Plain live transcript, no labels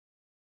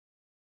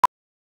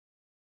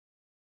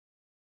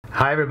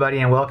Hi everybody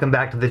and welcome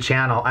back to the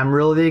channel. I'm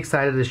really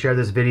excited to share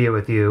this video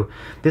with you.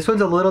 This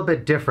one's a little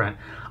bit different.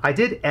 I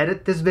did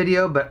edit this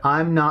video, but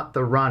I'm not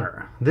the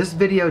runner. This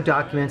video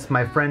documents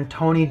my friend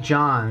Tony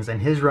Johns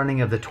and his running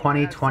of the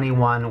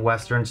 2021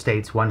 Western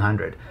States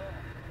 100.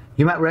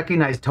 You might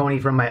recognize Tony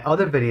from my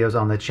other videos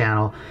on the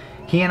channel.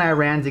 He and I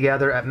ran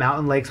together at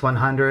Mountain Lakes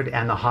 100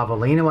 and the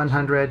Javelina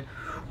 100.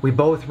 We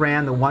both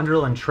ran the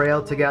Wonderland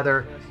Trail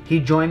together. He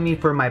joined me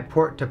for my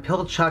Port to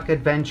Pilchuck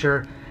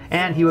adventure,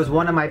 and he was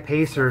one of my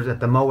pacers at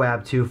the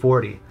Moab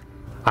 240.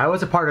 I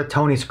was a part of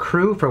Tony's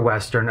crew for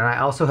Western, and I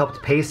also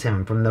helped pace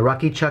him from the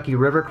Rucky Chucky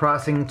river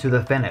crossing to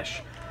the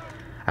finish.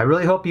 I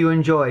really hope you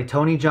enjoy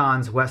Tony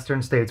Johns'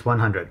 Western States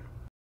 100.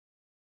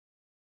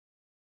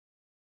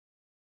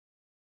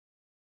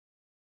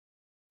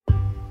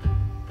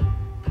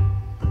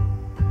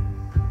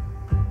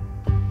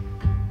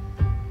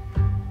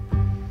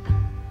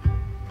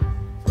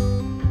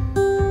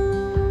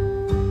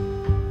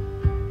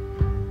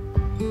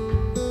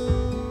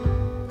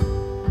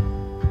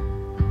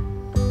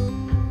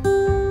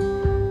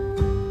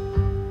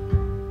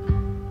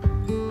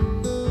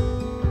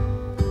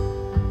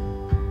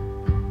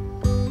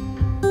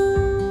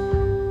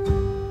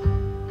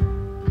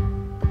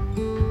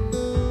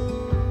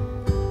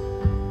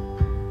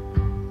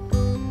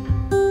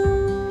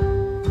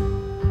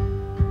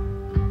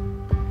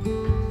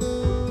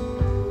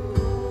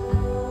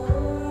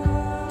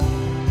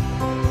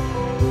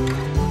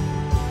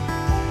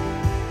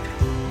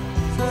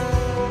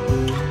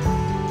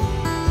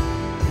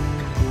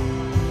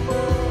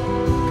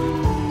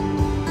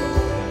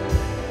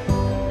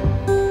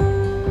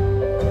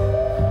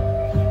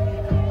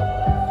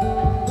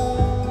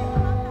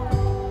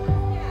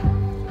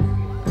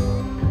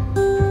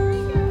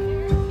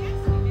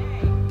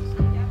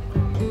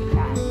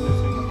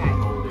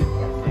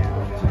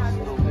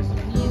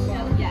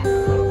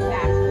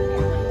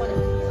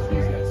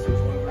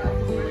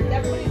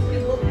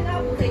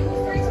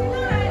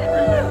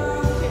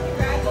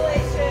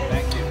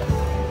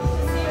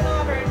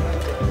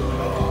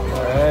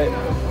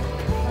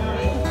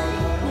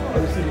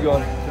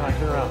 Going. No,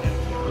 turn around.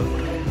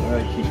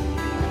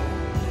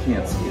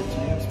 Can't see it. It's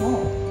too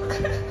small.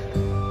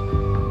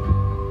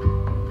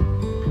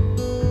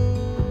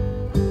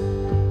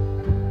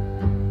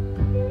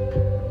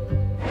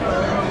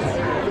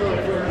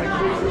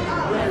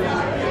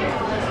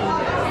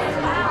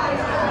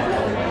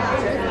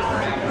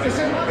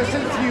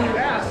 Since you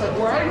asked, like,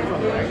 where are you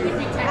from?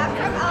 I'm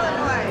from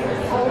Illinois.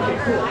 Oh, okay,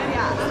 cool.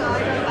 Yeah, so I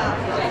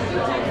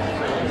go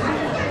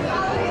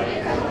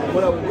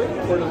What I was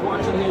waiting for was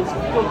watching his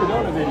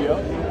Cocodona video,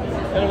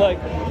 and I'm like,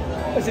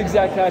 that's the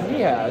exact time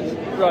he has.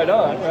 Right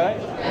on, right?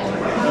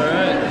 All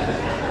right.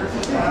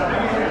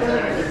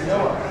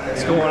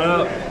 It's going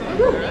up.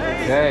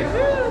 Okay.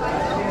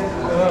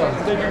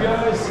 Thank you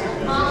guys.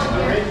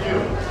 Thank you.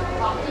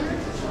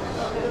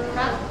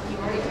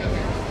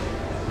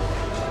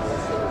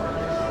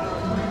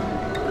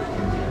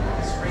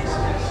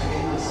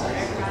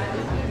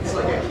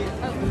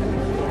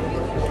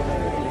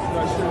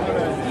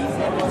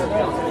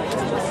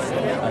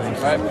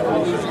 All right, we're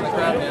losing the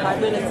crowd, man.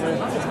 5 minutes.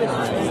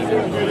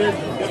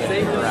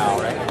 Savor out,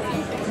 right?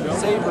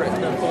 Savor it.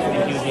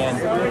 Thank you again.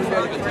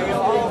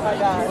 Oh my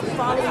God.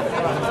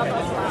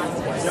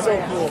 So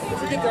cool.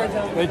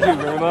 Thank you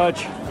very much.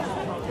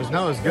 No,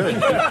 it's good.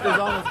 It's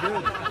almost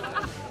good.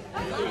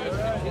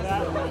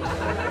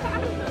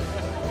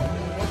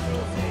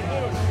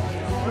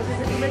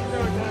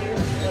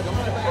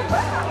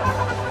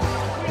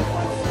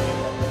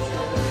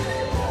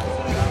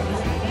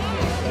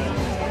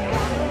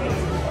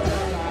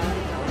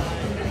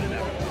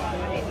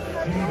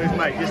 There's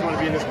Mike. You just want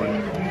to be in this one.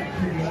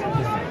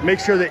 Make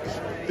sure that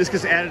this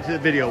gets added to the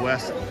video,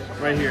 Wes.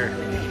 Right here.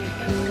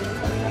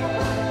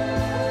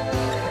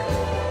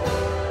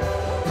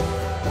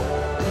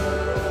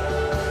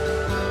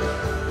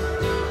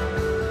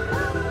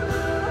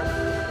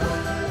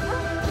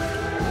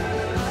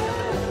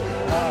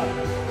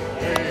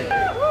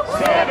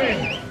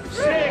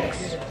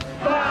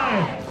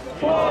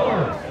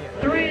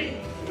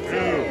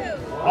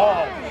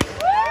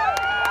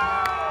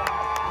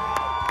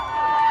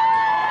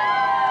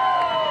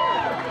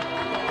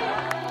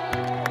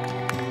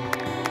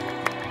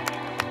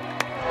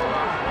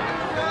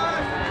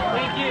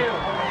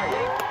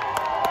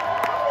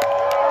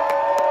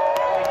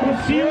 We'll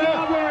see you in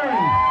Auburn.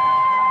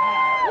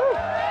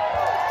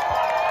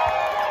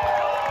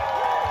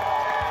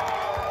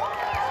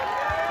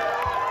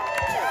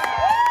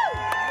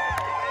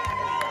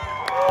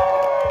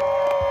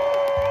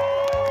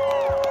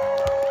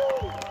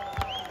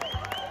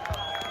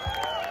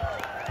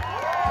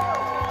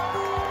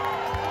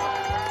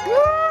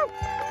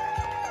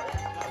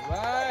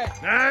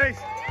 Nice.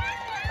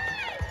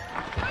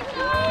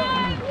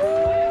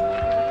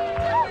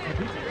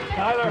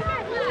 Tyler.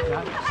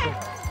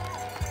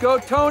 Go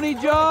Tony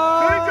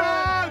Johns! Tony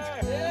Johns!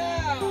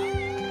 Yeah!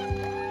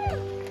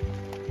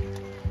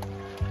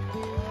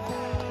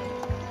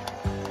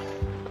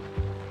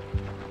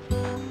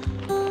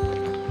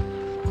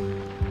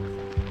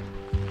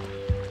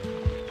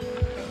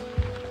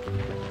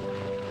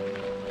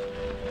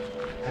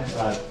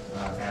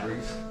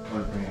 batteries. Or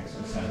bring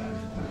extra set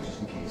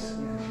just in case.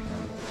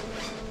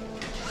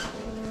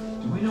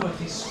 Do we know what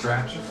these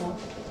straps are for?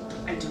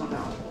 I don't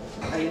know.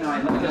 You know,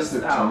 I looked Unless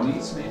this they're up.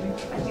 Tony's, maybe?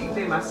 I think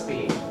they must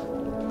be.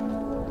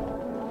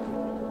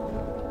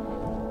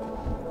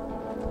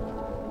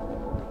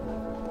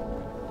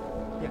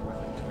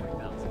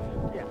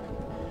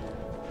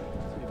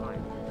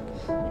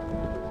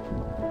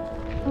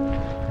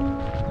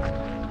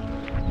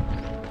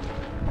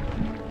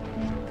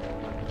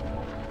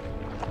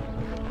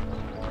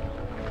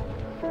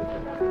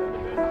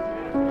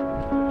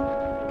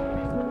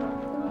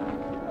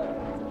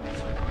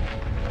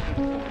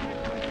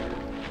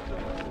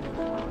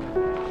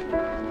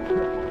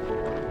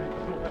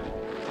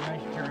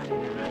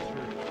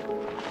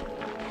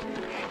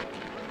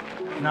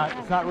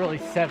 It's not really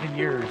 7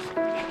 years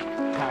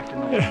packed in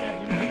the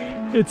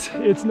one.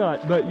 It's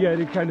not, but yeah,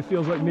 it kind of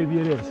feels like maybe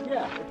it is.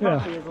 Yeah, it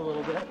probably is a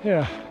little bit.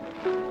 Yeah.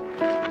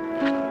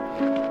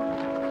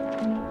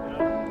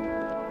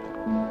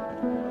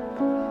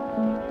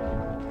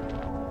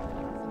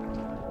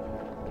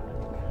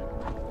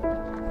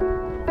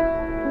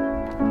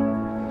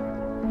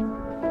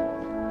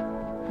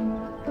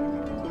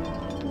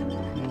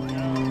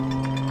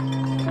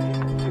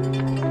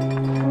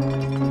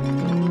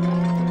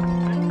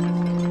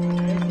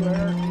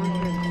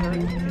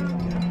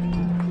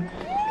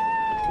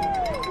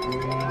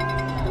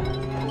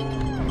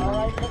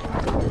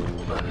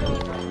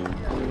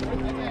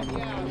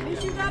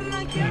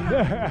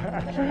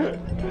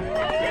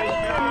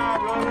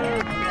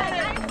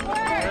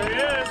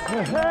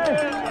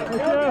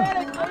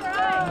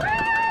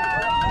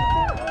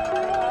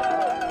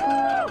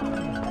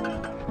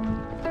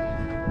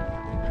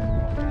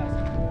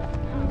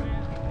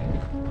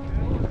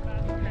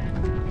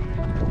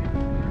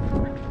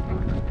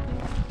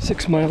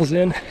 Six miles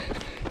in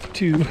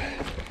to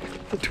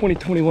the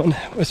 2021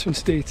 Western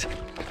States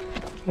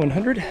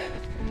 100.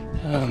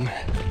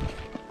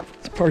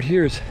 This part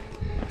here is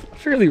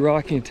fairly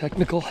rocky and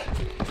technical.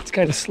 It's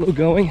kind of slow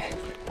going.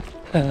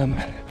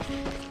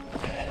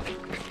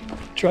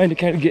 Trying to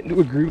kind of get into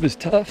a groove is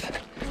tough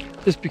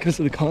just because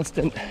of the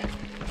constant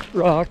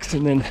rocks,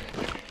 and then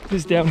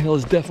this downhill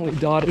is definitely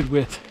dotted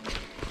with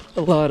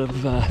a lot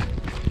of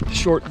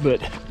short but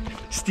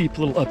steep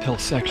little uphill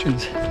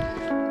sections.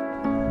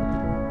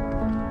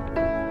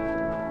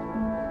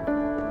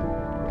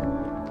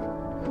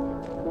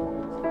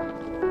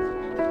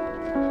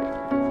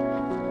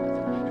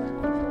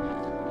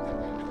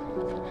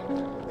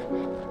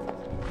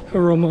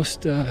 We're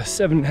almost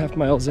 7.5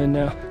 miles in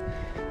now.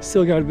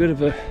 Still got a bit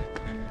of a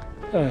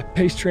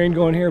pace train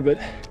going here, but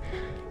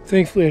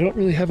thankfully I don't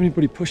really have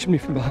anybody pushing me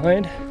from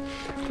behind.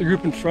 The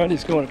group in front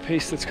is going at a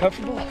pace that's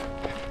comfortable,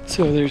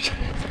 so there's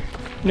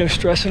no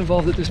stress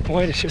involved at this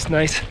point. It's just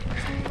nice,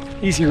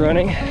 easy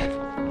running.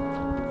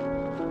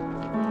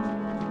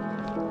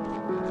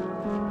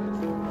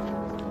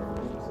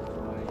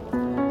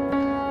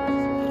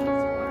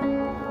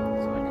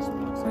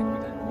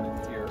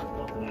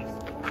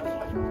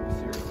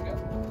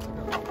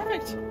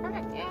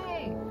 Perfect.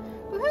 Yay.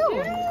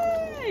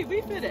 Woohoo. Yay.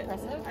 We fit it.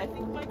 Impressive. I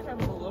think my car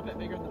was a little bit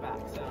bigger in the back,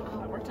 so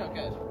that worked out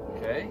good.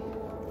 Okay.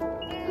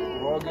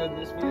 We're all good in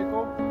this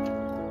vehicle?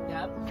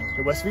 Yep.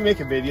 Hey Wes, if we make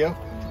a video,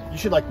 you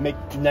should like make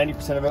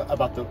 90% of it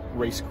about the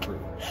race crew.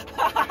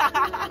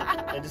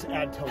 And just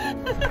add Tony.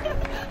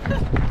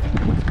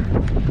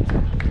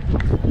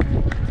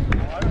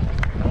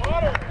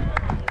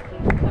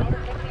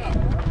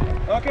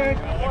 Okay.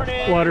 Good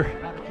morning. Water.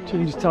 So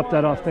you can just top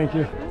that off, thank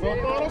you.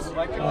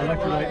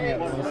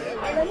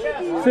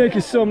 Thank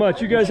you so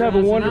much. You guys have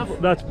a wonderful,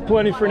 that's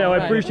plenty for now.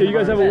 I appreciate it. You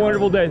guys have a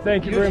wonderful day.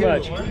 Thank you very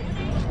much.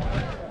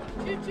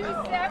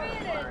 227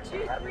 and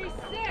 236.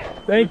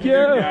 Thank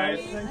you.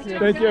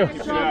 Thank you.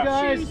 Good job,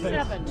 guys. Enjoy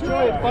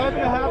it.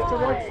 5.5 to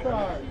Red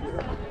Star.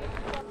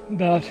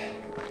 About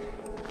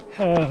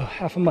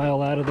half a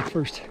mile out of the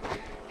first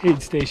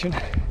aid station.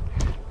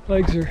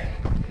 Legs are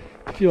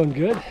feeling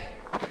good.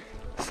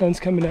 Sun's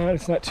coming out.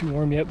 It's not too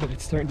warm yet, but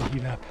it's starting to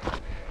heat up.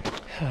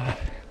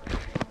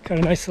 Got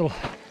a nice little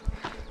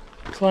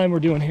climb we're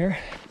doing here,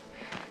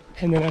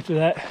 and then after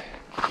that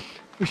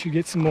we should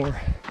get some more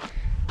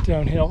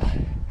downhill.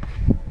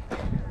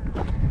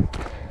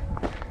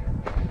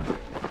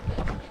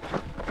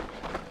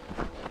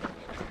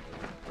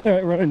 All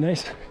right, we're on a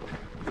nice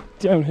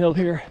downhill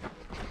here,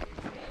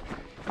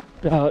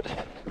 about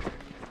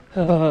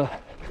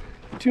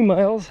 2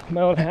 miles,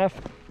 mile and a half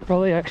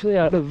probably actually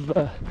out of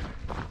the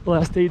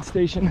last aid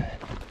station.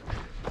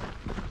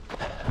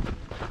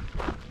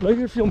 Legs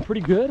are feeling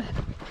pretty good,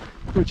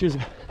 which is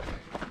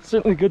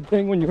certainly a good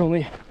thing when you're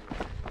only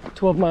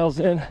 12 miles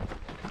in.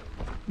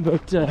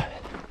 But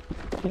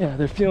yeah,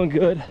 they're feeling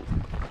good.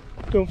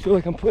 Don't feel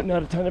like I'm putting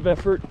out a ton of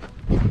effort.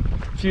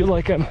 Feel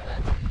like I'm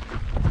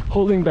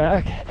holding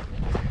back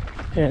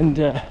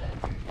and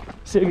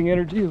saving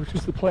energy, which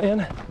was the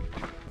plan.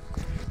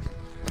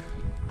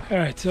 All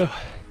right, so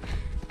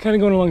kind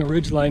of going along a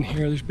ridge line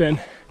here. There's been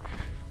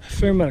a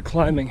fair amount of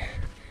climbing.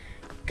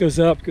 Goes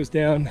up, goes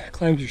down.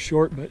 Climbs are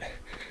short, but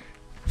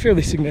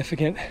fairly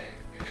significant.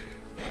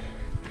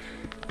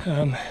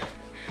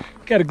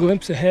 Got a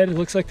glimpse ahead. It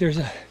looks like there's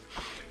a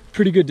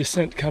pretty good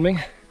descent coming,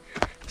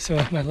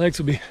 so my legs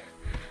will be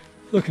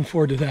looking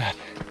forward to that.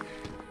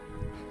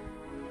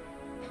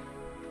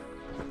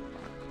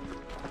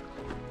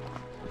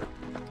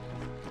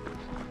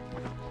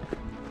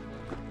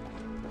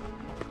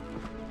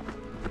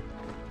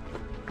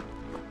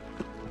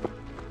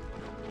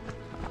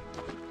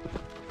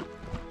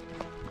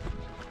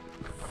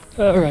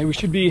 All right, we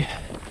should be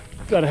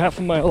about a half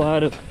a mile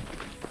out of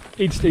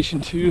aid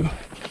station 2,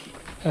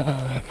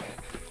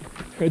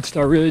 Red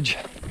Star Ridge,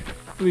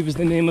 I believe is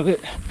the name of it.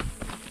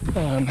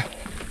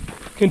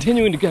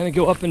 Continuing to kind of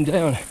go up and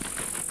down,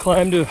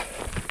 climb to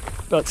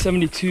about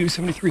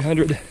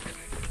 7,300,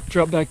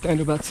 drop back down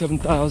to about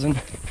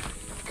 7,000,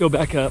 go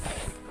back up.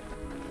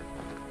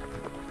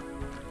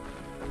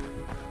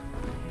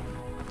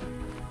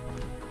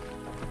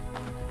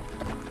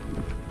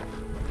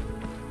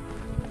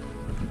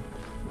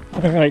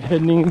 All right,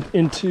 heading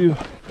into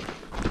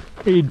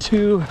aid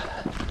 2,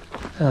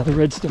 the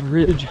Red Star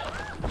Ridge.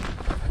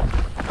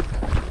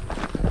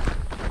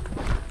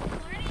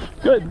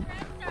 Good.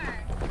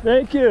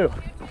 Thank you.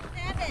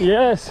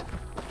 Yes.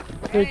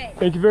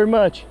 Thank you very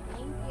much.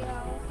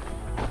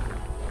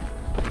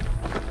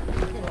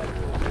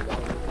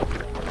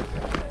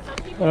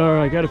 All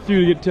right, got a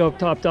few to get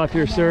topped off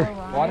here, sir.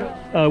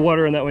 Water?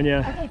 Water on that one,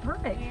 yeah. Okay,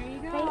 perfect. There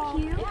you go.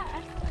 Thank you.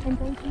 And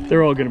thank you.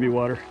 They're all going to be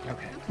water.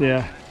 Okay.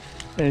 Yeah.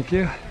 Thank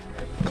you.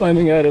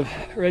 Climbing out of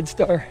Red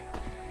Star.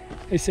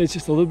 They say it's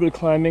just a little bit of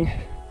climbing,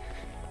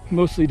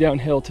 mostly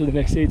downhill to the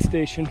next aid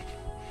station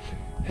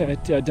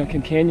at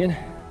Duncan Canyon.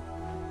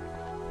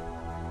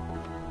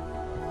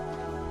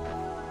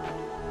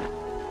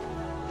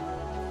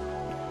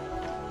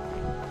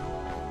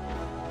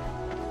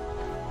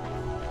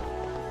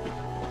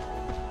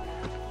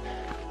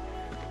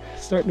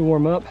 Starting to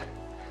warm up.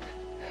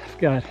 I've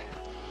got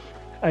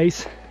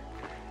ice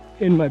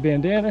in my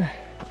bandana,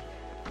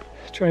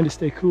 trying to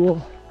stay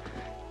cool,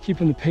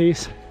 keeping the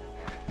pace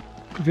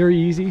very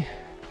easy,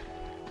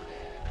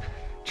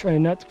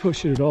 trying not to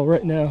push it at all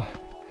right now.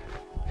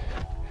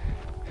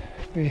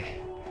 We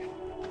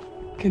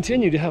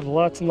continue to have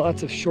lots and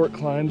lots of short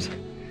climbs.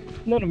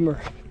 None of them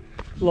are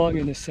long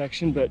in this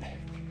section, but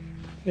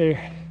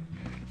they're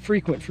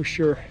frequent for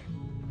sure.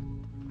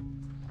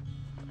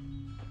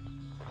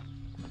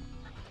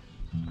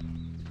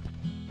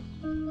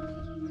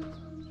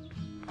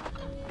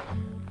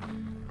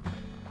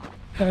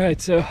 All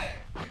right, so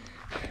I'm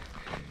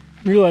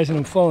realizing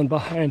I'm falling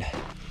behind a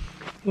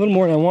little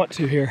more than I want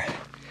to here.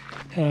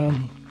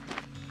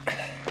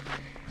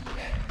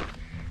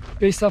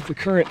 Based off the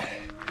current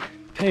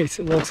pace,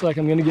 it looks like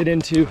I'm going to get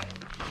into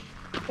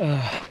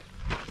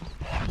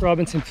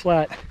Robinson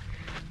Flat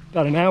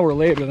about an hour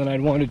later than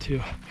I'd wanted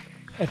to.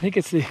 I think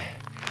it's the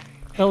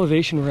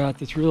elevation we're at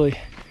that's really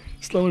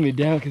slowing me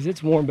down, because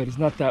it's warm, but it's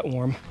not that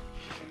warm.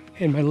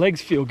 And my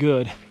legs feel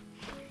good.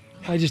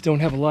 I just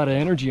don't have a lot of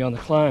energy on the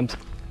climbs.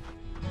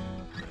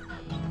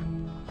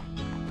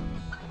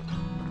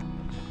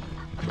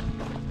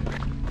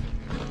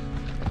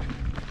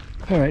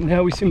 All right,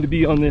 now we seem to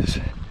be on this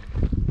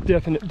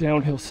definite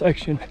downhill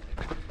section,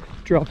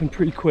 dropping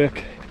pretty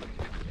quick,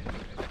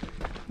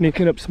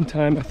 making up some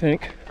time, I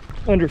think.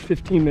 Under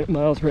 15-minute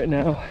miles right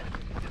now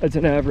as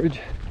an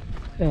average.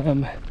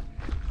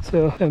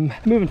 So I'm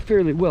moving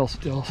fairly well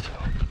still. So.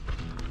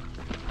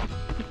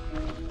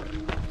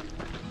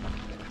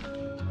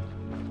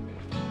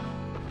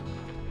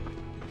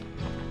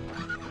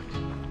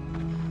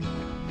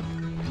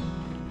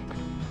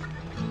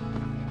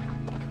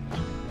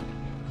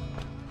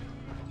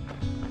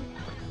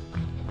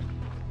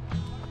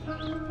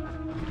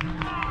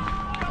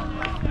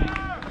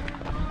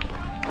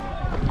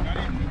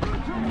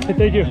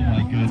 Thank you.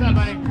 What's up,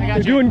 buddy? I got You're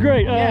you. doing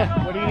great.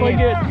 Yeah. What do you if I need?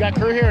 get, You got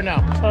crew here or no?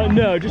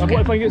 no, just Okay.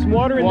 if I can get some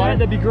water in there,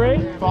 that'd be great.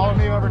 Follow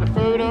me over to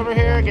food over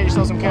here. Get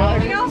yourself some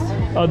calories.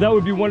 That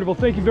would be wonderful.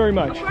 Thank you very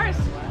much. Of course.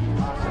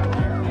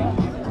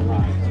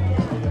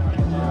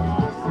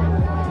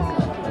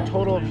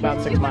 Total of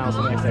about 6 miles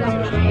to the next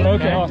exit.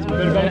 Okay, awesome.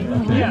 Bit about it?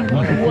 Yeah.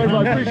 Wonderful.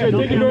 I appreciate it.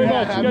 Thank you very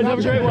much. You guys have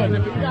a great one.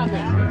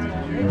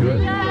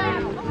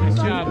 Nice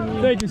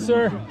job. Thank you,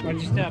 sir.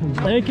 Watch your step.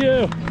 Thank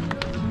you.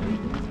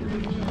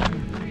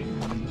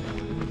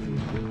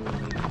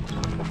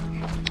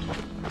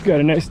 Got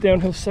a nice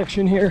downhill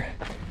section here.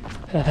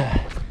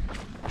 A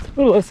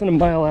little less than a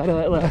mile out of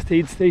that last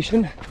aid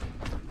station.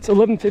 It's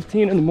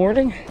 11:15 in the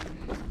morning,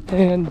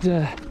 and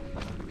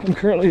I'm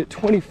currently at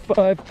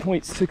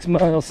 25.6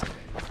 miles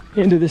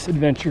into this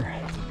adventure.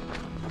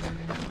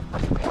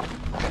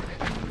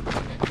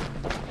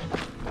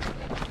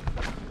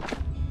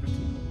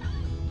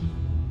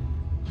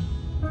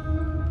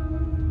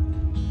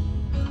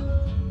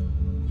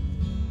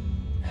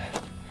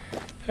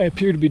 I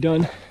appear to be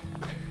done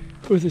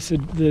with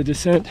the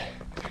descent.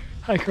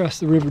 I crossed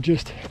the river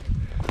just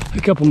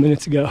a couple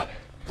minutes ago.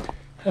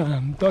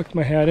 Ducked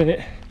my hat in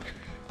it,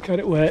 got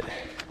it wet.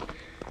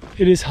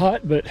 It is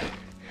hot, but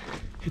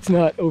it's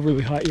not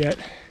overly hot yet.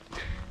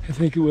 I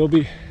think it will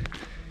be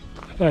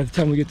by the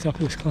time we get to the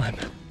top of this climb.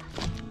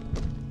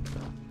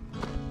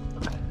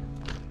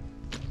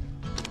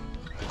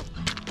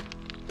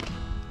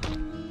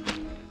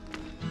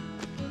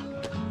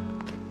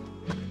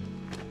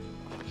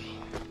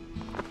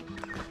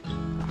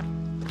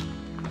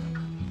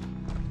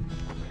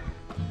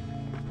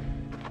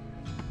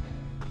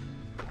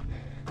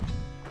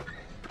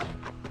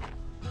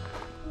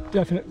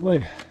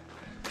 Definitely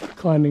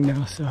climbing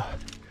now, so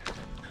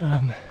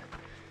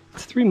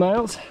it's 3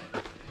 miles,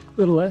 a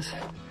little less,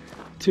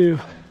 to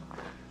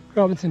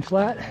Robinson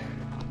Flat.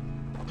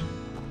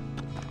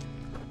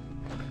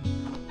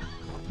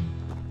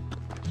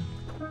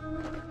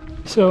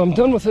 So I'm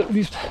done with at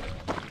least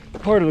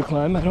part of the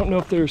climb. I don't know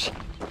if there's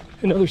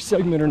another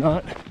segment or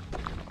not,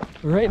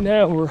 but right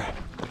now we're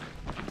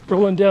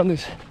rolling down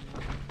this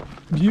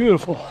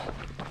beautiful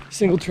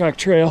single track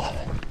trail.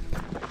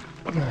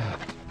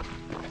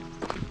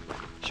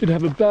 Should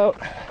have about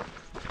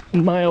a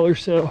mile or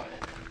so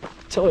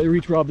until I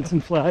reach Robinson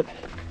Flat.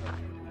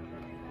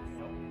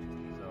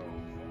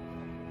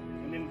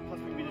 And then plus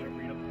we did a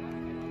read up.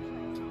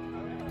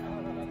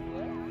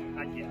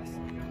 I guess.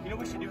 You know what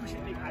we should do? We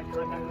should make eye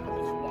contact and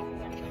just walk.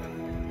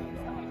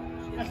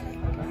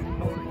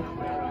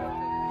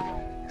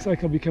 Looks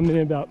like I'll be coming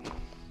in about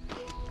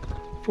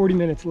 40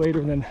 minutes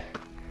later than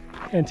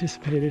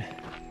anticipated.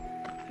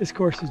 This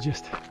course is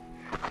just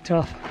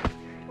tough.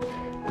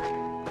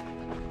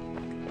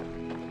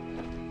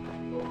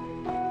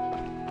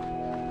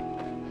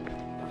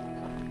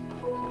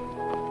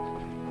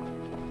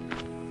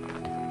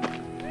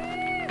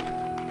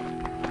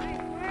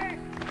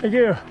 Thank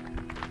you.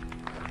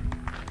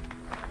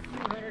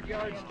 200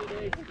 yards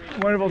today.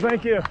 Wonderful,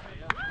 thank you.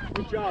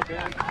 Good job,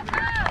 man.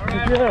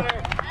 Thank you.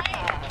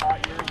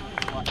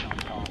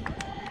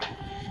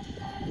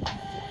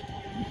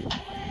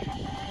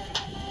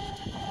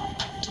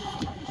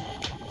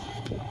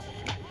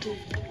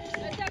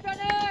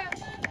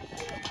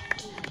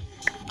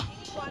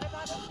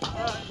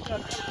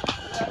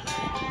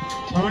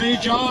 Tony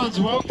Johns,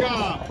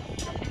 welcome.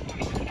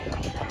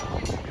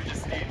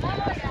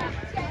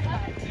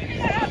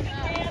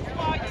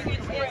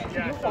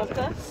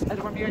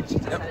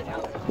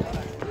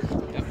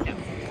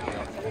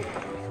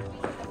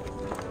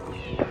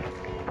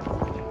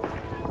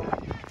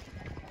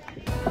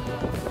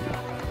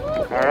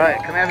 All right,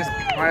 come have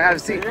a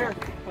seat.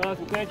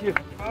 Awesome, thank you.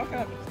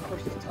 Welcome. Of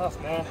course, it's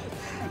tough, man.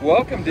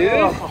 Welcome, dude.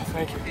 Oh,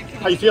 thank you.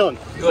 How you feeling?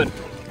 Good.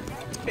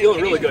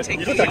 Feeling really good.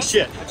 You look like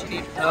shit.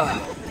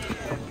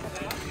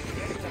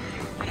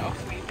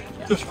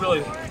 Just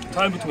really,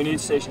 time between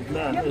each station,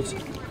 man, it's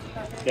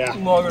Yeah.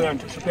 longer than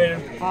anticipated.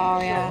 Oh,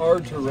 yeah.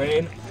 Hard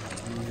terrain.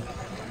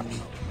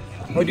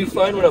 I do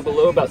fine when I'm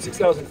below about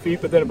 6,000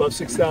 feet, but then above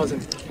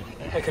 6,000,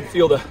 I can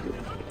feel the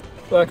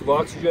lack of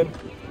oxygen.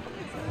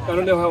 I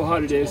don't know how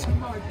hot it is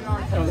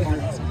out here.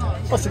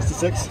 About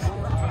 66.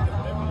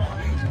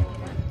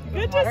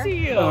 Good to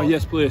see you. Oh,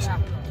 yes, please.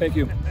 Thank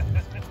you.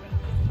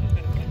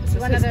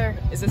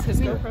 Is this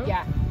his GoPro?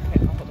 Yeah. Okay,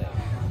 I'll hold it.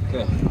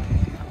 Okay.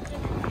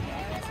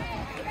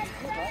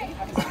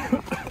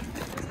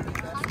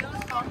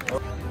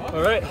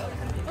 All right.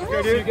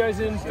 See you guys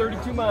in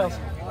 32 miles.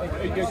 Are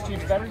you guys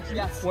changed batteries?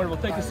 Yes.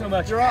 Wonderful. Thank you so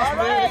much. You're awesome.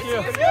 Thank you.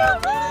 All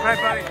right,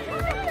 buddy.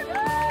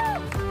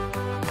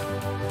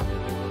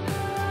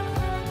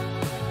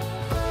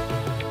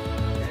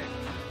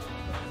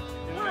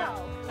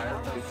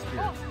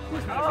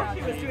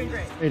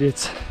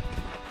 It's,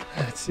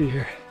 let's see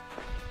here,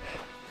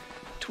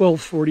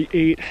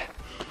 12:48,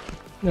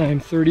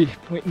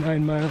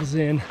 9:30.9 miles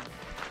in.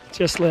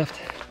 Just left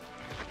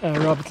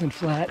Robinson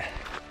Flat,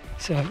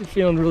 so I'm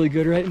feeling really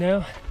good right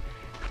now.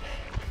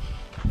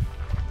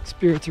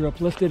 Spirits are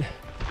uplifted.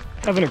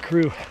 Having a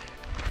crew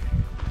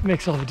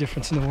makes all the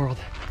difference in the world.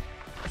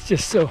 It's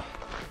just so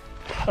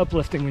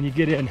uplifting when you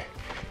get in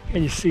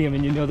and you see them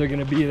and you know they're going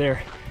to be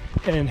there,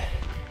 and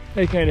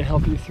they kind of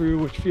help you through,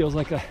 which feels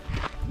like a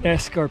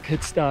NASCAR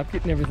pit stop,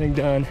 getting everything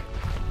done.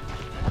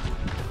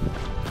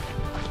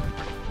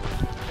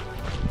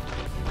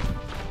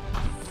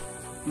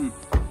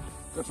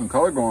 Got some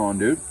color going on,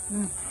 dude.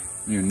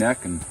 Your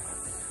neck and.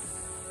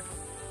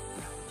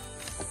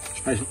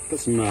 I put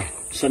some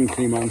sun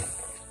cream on.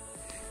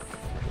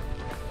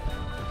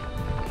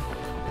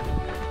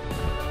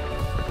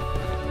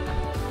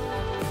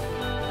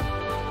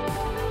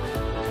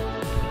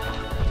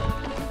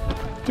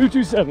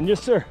 $227,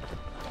 yes sir.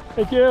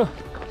 Thank you.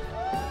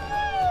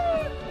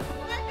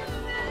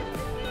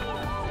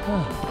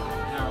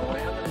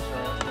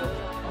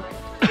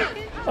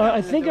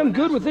 I think I'm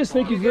good with this,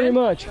 thank you very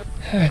much.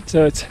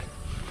 So it's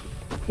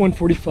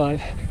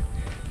 1:45.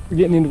 We're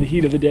getting into the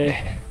heat of the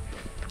day.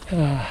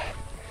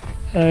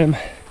 I'm,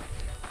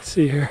 let's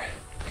see here,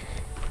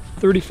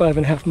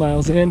 35.5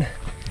 miles in.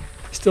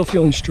 Still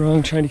feeling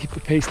strong, trying to keep the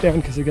pace down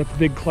because I got the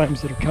big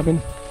climbs that are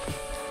coming.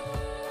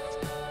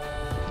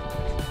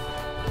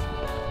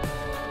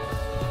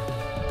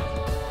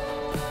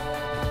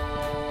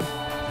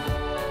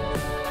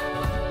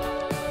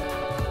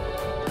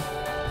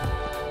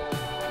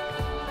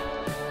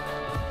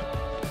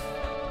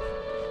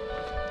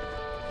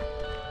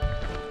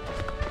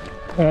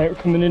 All right,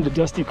 we're coming into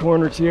dusty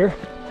corners here.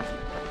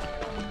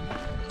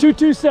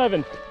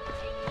 227.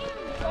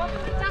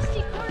 Welcome to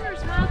Dusty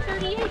Corners, mile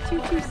 38,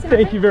 227.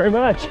 Thank you very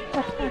much.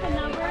 The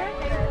number.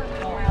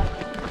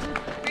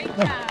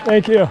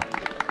 Thank you.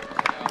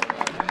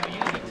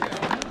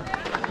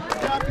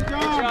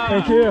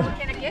 Thank you.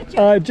 Can I get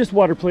you? Just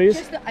water, please.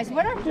 Just the ice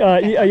water?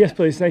 Yes,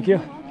 please. Thank you.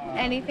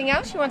 Anything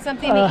else? You want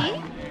something to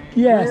eat?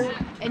 Yes.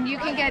 And you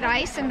can get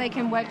ice and they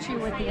can wet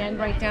you at the end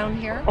right down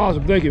here.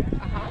 Awesome. Thank you.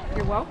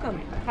 You're welcome.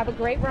 Have a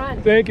great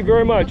run. Thank you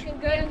very much. Looking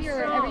good.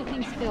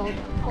 Everything's filled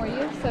for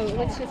you. So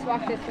let's just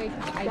walk this way.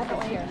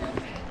 Ice is here.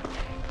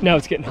 Now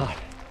it's getting hot.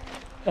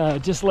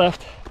 Just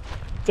left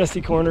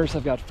Dusty Corners.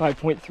 I've got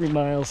 5.3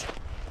 miles,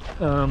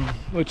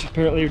 which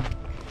apparently are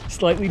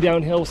slightly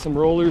downhill with some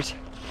rollers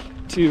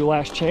to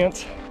Last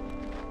Chance.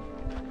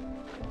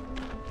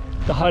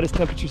 The hottest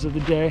temperatures of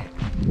the day.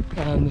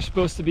 They're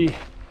supposed to be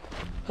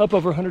up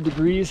over 100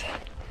 degrees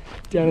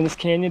down in this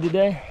canyon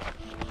today.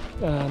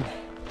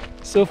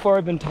 So far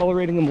I've been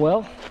tolerating them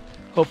well.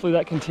 Hopefully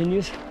that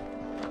continues.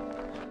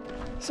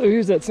 So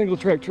here's that single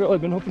track trail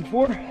I've been hoping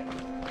for.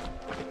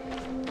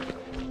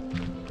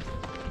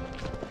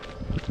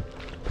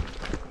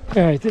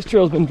 All right, this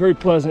trail's been very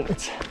pleasant.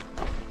 It's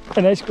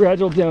a nice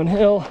gradual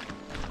downhill,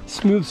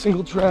 smooth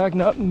single track,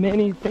 not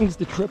many things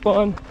to trip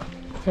on.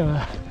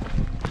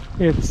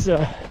 It's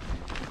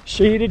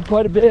shaded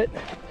quite a bit.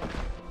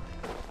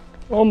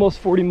 Almost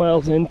 40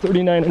 miles in,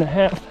 39 and a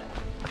half.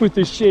 With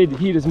this shade, the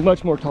heat is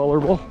much more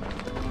tolerable.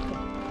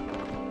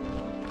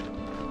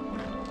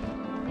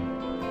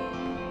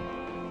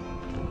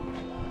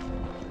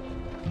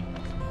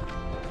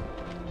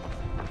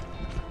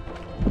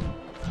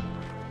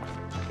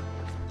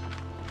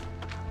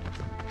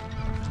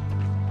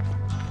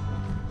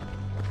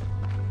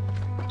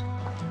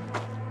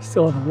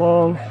 Still have a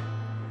long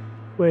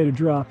way to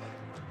drop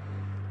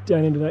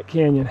down into that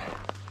canyon.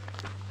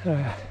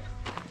 I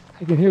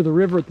can hear the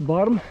river at the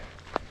bottom.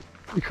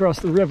 We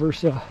crossed the river,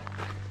 so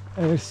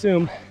I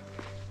assume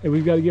that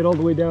we've got to get all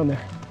the way down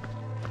there.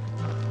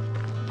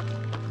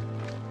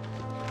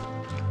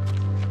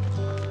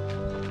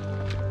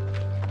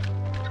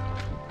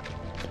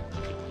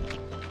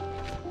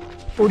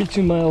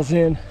 "42 miles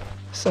in,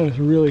 the sun is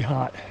really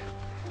hot.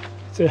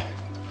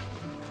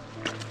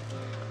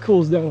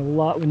 Cools down a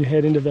lot when you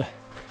head into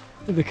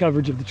the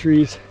coverage of the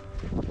trees.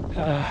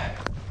 A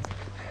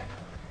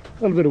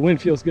little bit of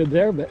wind feels good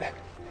there, but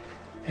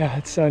yeah,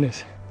 that sun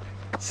is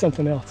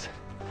something else.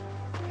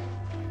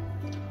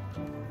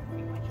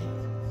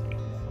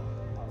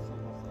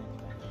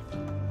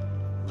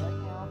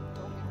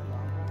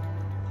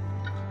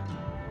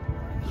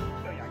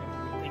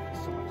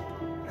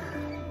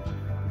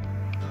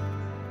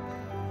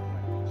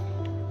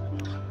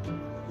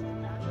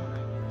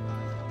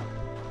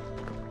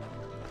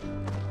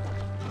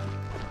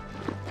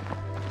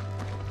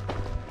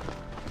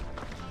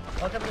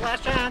 Welcome to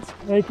Last Chance.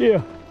 Thank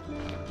you.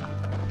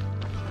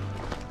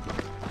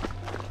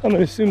 I'm going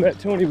to assume that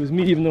Tony was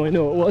me, even though I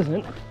know it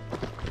wasn't.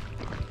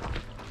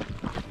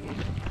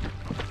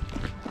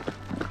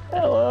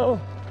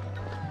 Hello.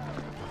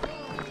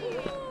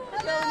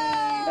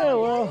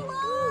 Hello.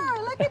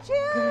 Look at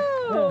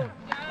you.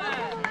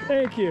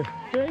 Thank you.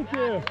 Thank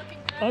you.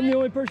 I'm the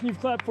only person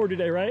you've clapped for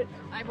today, right?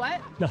 I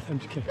what? Nothing, I'm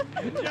just kidding.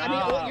 You're the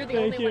Thank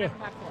only you. one I've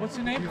clapped for. What's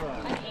your name?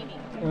 I'm Amy.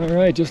 All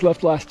right, just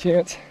left Last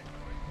Chance.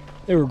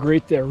 They were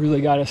great there, really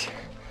got us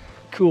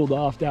cooled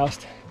off,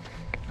 doused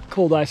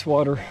cold ice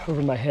water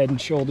over my head and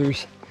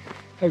shoulders.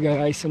 I've got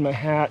ice in my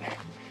hat,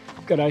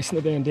 I've got ice in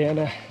the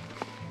bandana.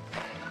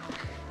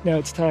 Now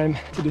it's time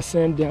to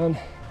descend down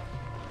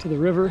to the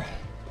river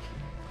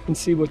and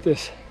see what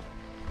this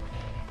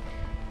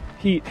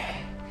heat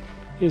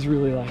is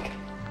really like.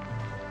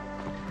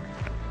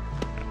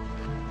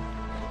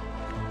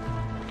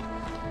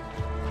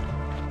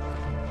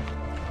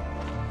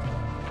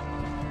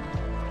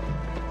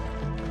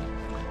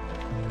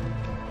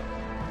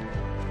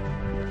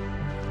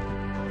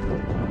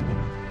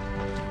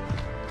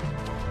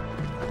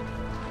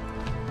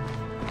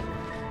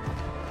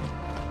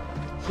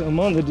 So I'm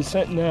on the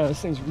descent now.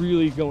 This thing's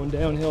really going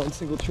downhill in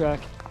single track.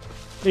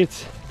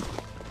 It's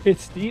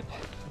steep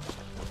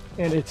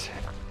and it's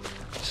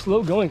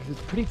slow going because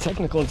it's pretty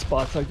technical in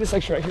spots. Like this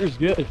section right here is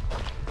good,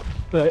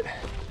 but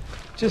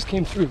just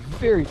came through a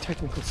very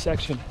technical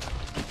section.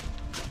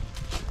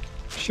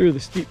 Sure, the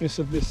steepness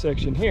of this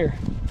section here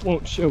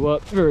won't show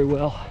up very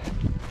well,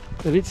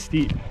 but it's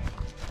steep.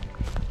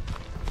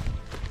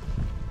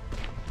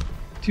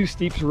 Too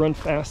steep to run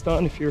fast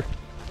on if you're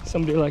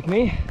somebody like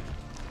me.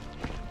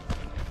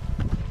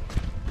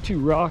 Too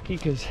rocky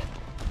because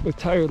with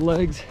tired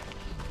legs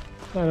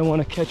I don't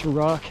want to catch a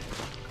rock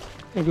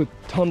and go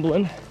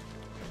tumbling.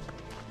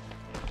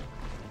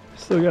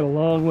 Still got a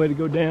long way to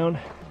go down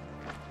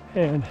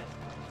and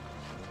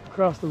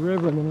across the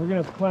river, and then we're gonna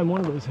have to climb one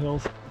of those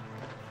hills.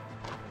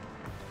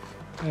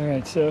 All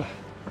right, so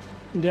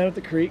I'm down at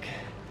the creek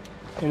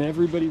and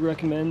everybody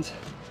recommends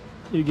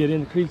you get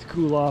in the creek to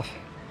cool off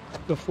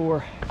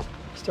before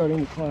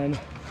starting to climb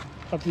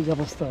up to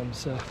Devil's Thumb.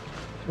 So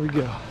here we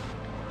go.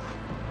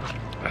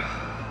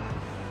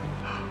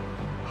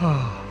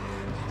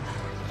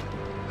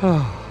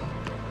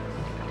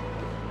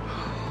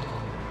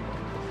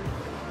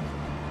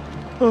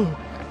 Oh.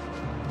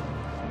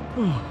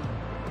 Oh.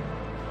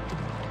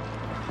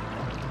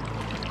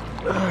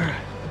 All right.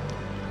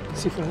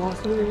 See if I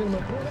lost anything in my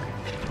pack.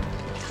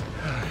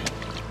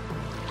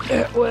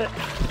 Get wet. All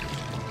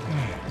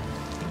right.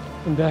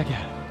 I'm back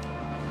at it.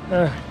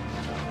 All right.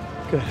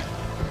 Good.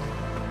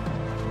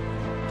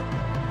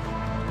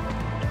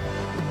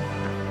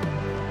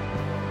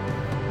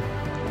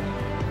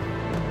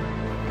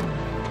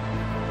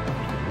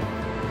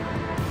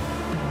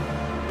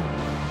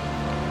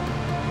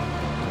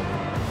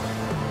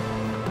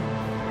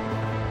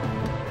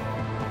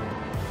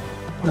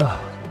 Oh,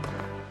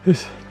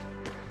 this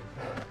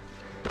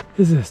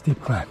is a steep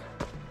climb.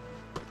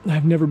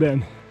 I've never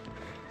been,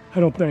 I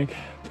don't think,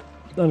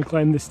 done a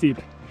climb this steep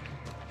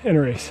in a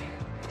race.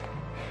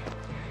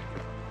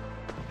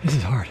 This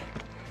is hard.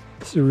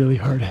 This is really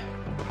hard.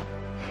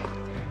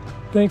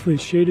 Thankfully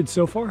it's shaded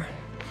so far.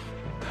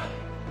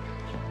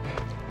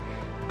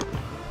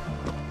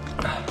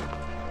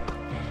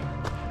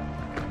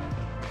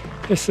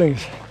 This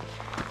thing's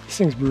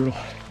brutal.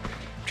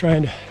 I'm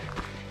trying to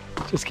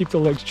just keep the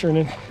legs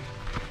churning,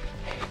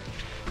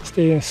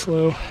 stay in a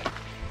slow,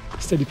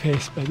 steady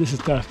pace, but this is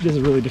tough. This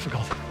is really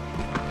difficult.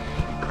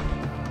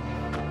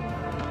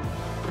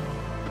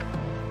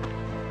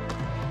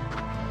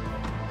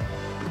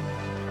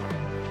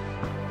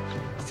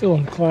 Still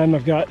on the climb.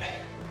 I've got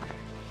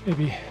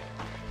maybe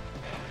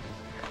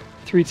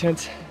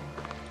 3/10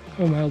 of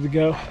a mile to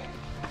go.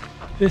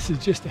 This is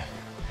just a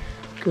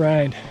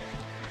grind.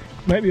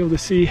 You might be able to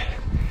see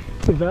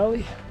the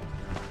valley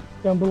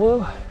down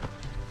below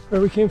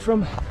where we came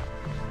from.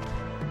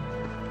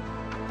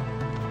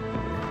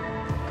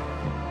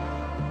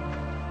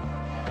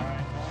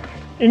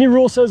 Any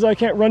rule says I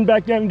can't run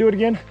back down and do it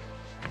again?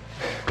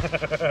 All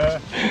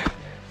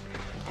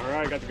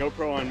right, got the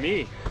GoPro on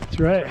me. That's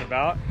right.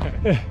 About.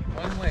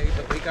 One way,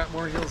 but we got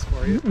more hills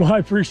for you. Well, I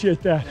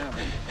appreciate that. Yeah,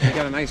 we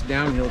got a nice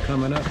downhill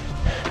coming up.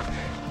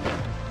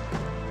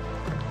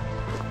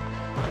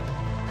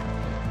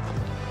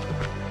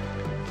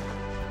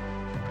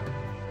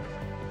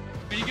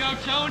 Way to go,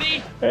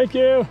 Tony. Thank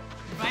you.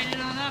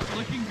 Fighting on up,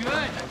 looking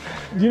good.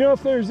 Do you know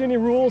if there's any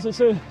rules that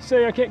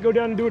say I can't go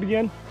down and do it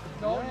again?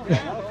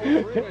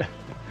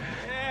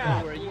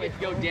 Yeah. Where you get to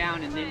go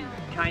down and then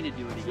kind of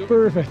do it again.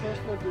 Perfect.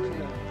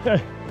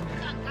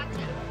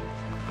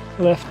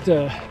 Left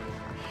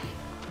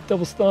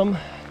Devil's Thumb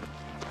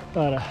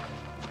about a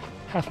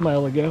half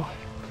mile ago.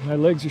 My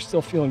legs are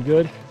still feeling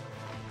good.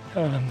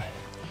 The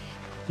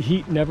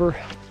heat never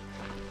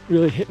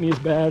really hit me as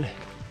bad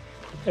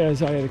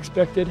as I had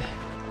expected.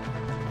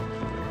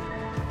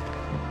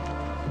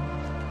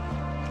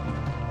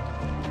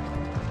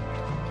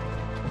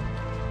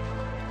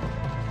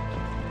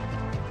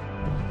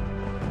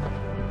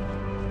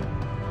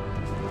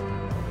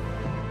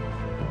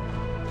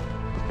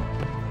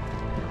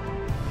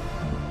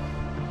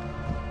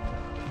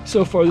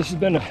 So far, this has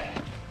been a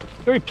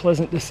very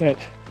pleasant descent.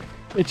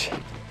 It's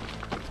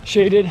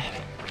shaded,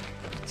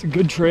 it's a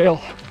good trail,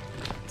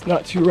 it's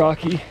not too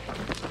rocky,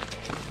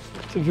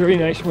 it's a very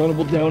nice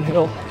runnable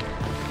downhill.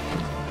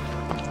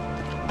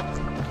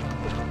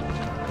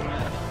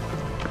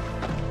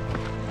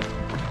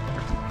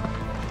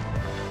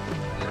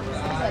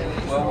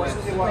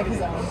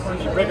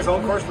 He broke his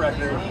own course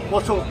record.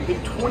 Well, so in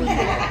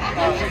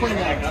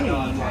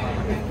 2019,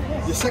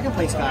 the second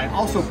place guy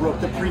also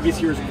broke the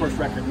previous year's course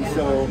record. And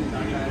so,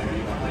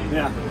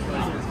 yeah.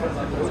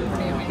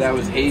 That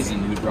was Hazen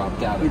who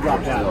dropped out. He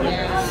dropped out.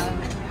 Yeah.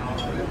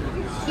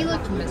 He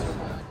looked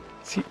miserable.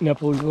 It's heating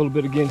up a little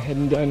bit again,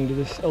 heading down into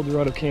this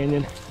Dorado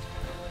Canyon,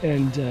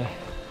 and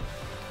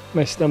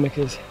my stomach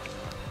has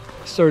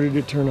started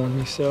to turn on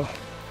me. So,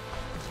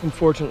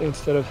 unfortunately,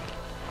 instead of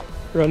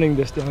running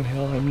this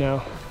downhill, I'm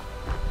now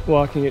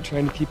walking it,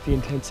 trying to keep the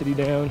intensity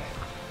down,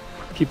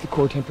 keep the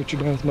core temperature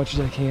down as much as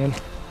I can.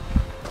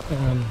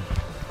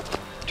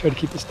 Try to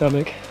keep the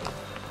stomach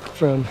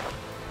from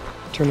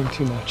turning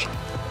too much.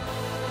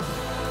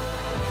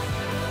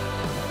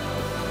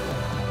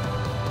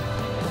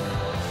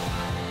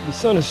 The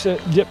sun has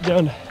dipped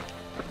down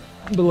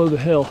below the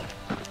hill.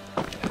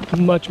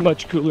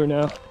 Much cooler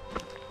now.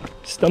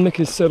 Stomach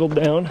has settled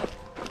down.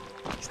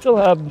 Still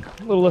have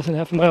a little less than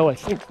half a mile, I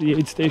think, to the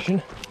aid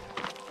station,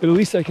 but at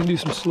least I can do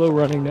some slow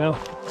running now.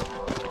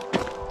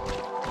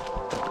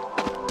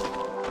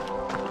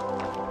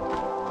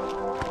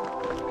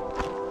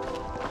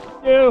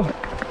 You.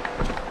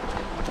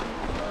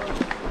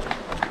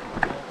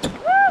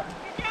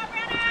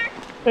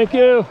 Thank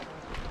you.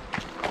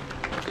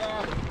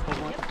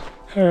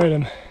 All right,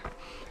 I'm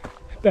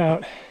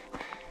about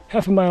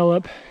half a mile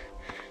up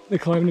the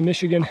climb to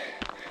Michigan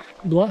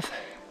Bluff.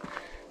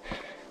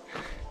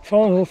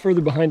 Falling a little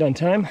further behind on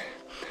time,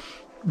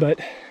 but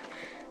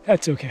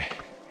that's okay.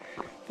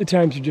 The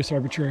times are just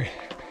arbitrary.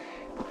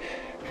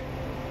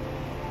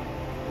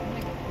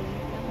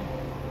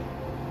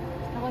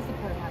 How was the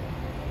porta potty?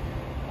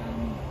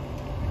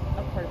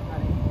 A porta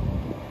potty.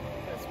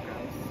 That's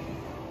gross.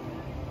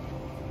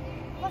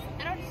 Plus,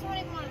 I just don't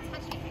even want to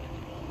touch it.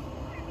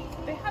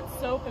 They had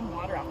soap and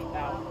water after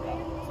that,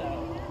 though, so.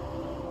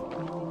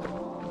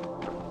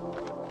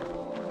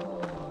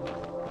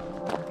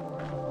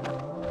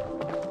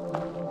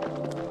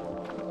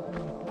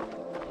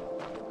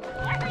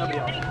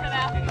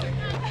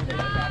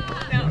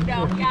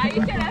 Yeah, you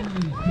should have.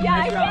 Yeah,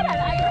 I should have.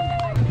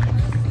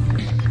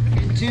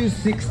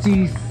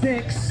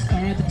 266 are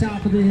at the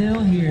top of the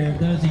hill here.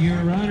 Those are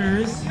your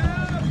runners.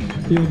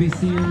 You'll be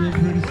seeing them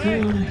pretty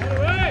soon.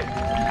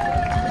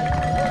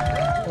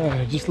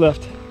 I just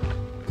left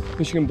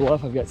Michigan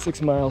Bluff. I've got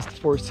 6 miles to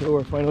Foresthill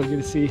where I finally get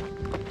to see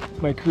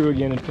my crew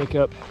again and pick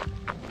up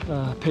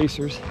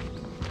pacers.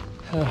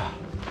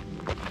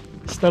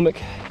 Stomach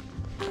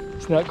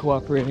is not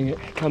cooperating. It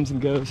comes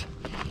and goes.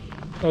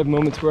 I have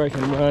moments where I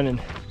can run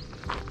and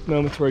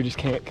moments where I just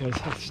can't because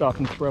I stop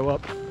and throw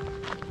up.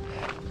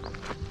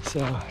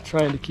 So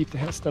trying to keep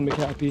the stomach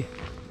happy.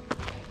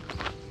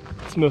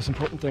 It's the most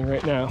important thing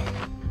right now.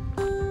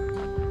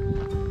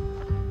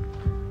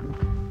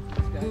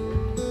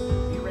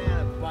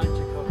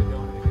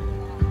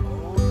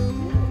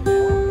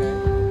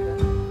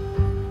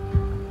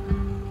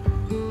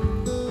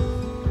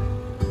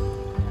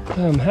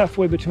 I'm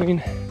halfway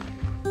between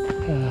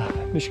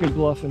Michigan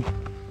Bluff and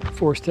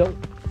Foresthill,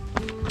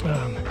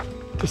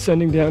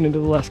 descending down into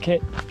the last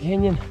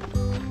canyon.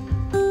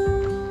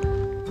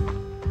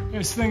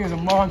 This thing is a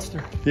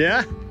monster.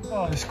 Yeah?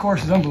 Oh, this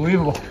course is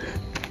unbelievable.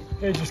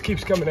 It just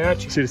keeps coming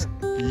at you. Dude,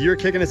 you're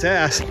kicking its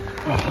ass.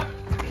 Oh.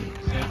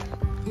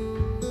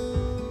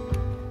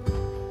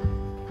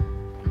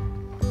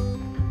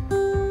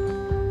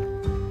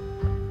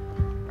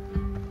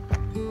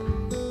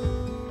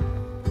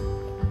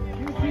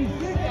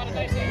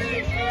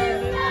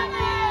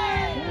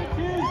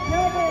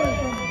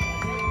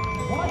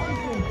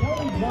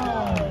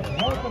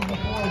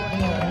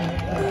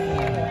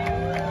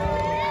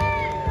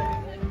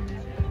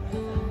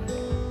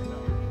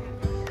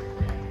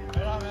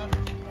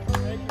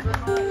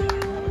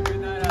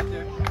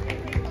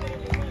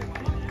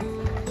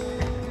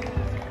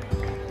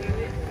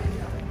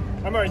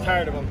 I'm already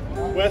tired of them.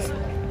 Wes?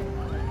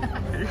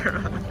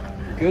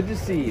 Good to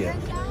see you.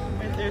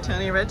 Right there,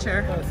 Tony, red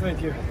chair. Oh,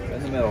 thank you.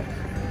 In the middle.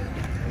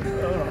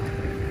 Oh.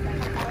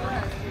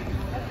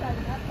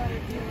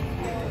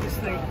 This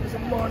thing is a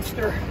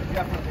monster.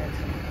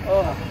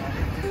 Oh.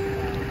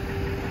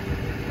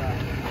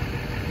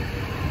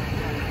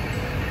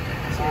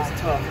 This thing's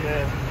tough,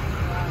 man.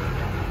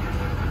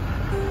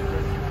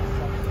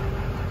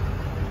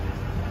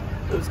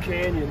 Those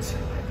canyons.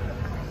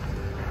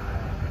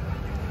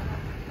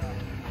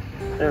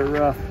 They're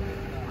rough.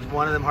 Was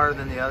one of them harder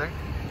than the other?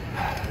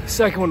 The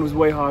second one was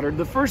way hotter.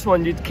 The first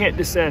one you can't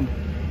descend.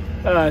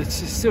 It's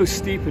just so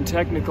steep and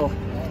technical,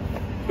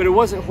 but it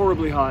wasn't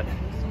horribly hot.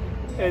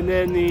 And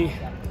then the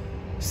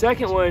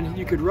second one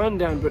you could run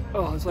down, but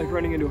oh, it's like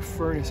running into a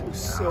furnace. It was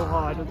so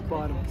hot at the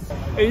bottom.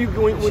 And you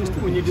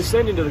when you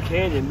descend into the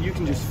canyon, you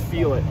can just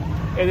feel it.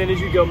 And then as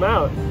you go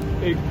out,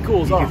 it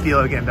cools off. You can feel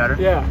it getting better?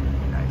 Yeah,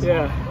 nice.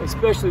 Yeah,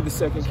 especially the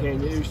second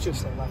canyon. It was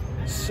just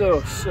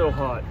so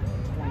hot.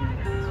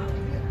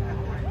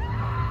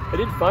 I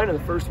did fine on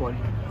the first one,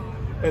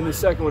 and the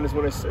second one is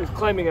when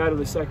climbing out of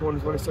the second one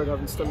is when I started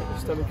having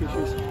stomach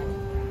issues.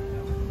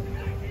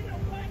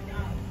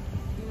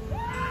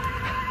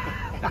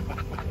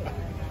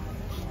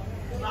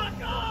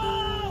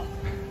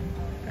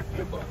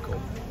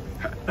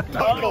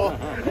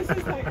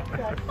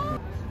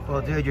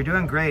 Well, dude, you're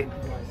doing great.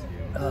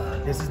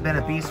 This has been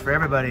a beast for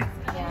everybody.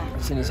 Yeah.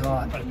 This thing is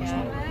hot.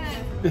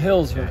 The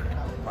hills are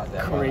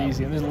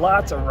crazy, and there's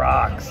lots of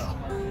rocks.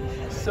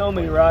 So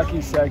many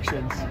rocky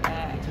sections.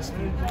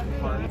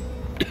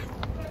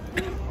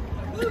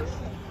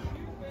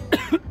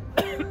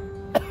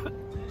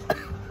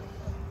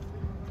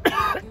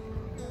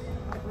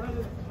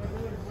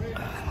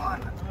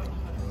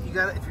 You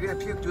got it. If you're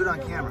gonna puke, do it on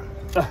camera.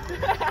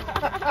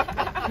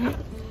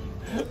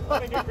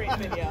 Make a great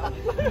video.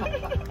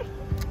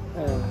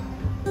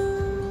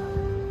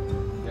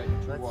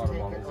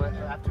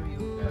 After when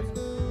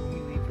we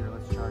leave here,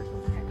 let's charge those.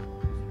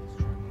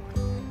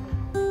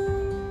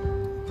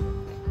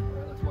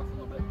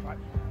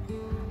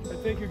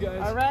 Thank you,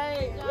 guys. All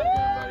right.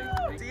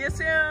 Woo! See you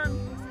soon.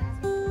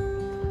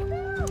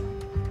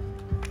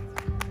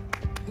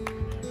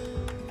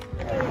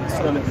 The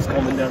stomach is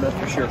calming down, that's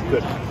for sure.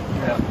 Good.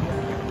 Yeah.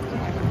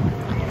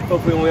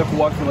 Hopefully we only have to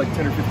walk for like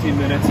 10 or 15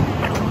 minutes.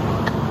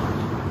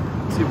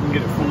 See if we can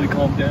get it fully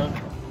calmed down.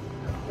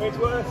 Thanks,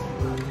 Wes.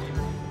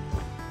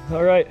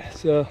 All right,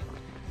 so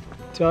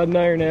Todd and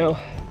I are now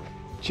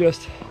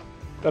just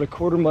about a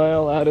quarter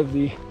mile out of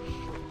the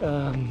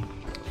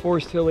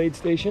Foresthill aid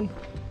station.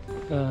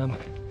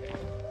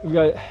 We've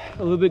got a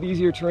little bit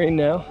easier terrain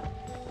now.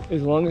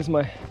 As long as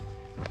my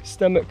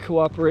stomach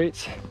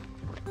cooperates,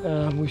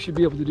 we should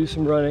be able to do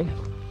some running.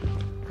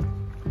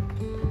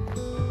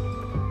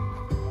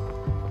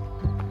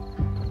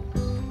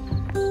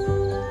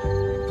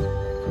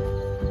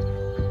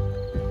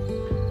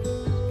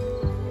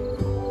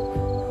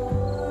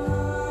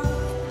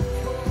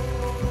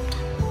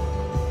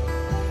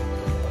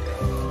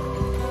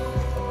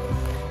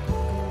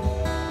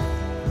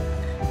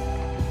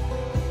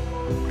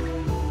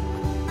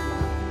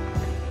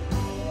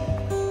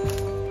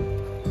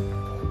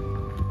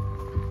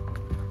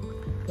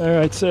 All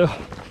right, so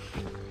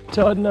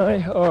Todd and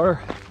I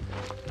are,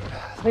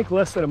 I think,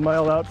 less than a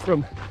mile out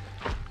from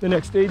the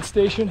next aid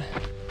station.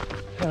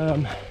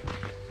 That'll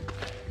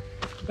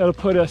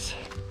put us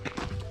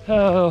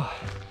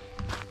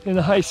in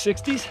the high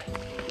 60s,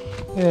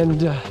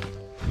 and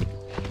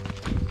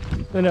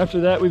then after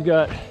that we've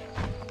got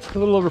a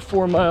little over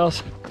 4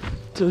 miles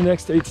to the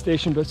next aid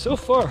station. But so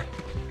far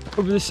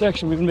over this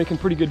section we've been making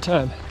pretty good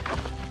time.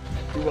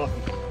 You're welcome.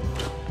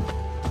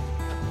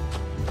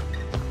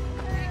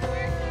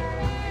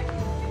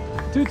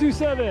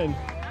 $227. All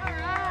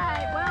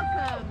right,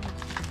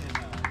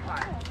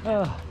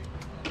 welcome.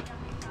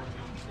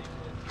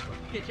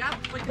 Good job.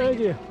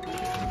 Thank you.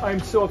 I'm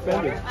so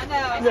offended. I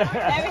know.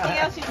 Everything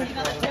else you've seen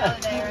on the trail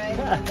today,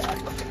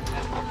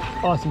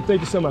 right? Awesome.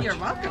 Thank you so much. You're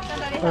welcome.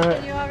 Somebody All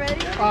right. helping you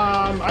already?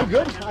 I'm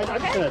good.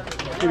 I'm just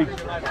gonna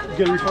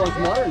get a refill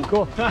tomorrow. And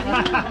Cool. Hey,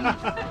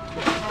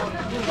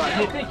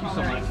 thank you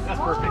so much.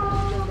 That's perfect.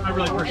 I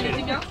really appreciate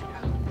it.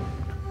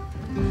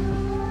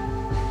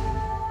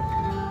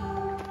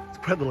 Let's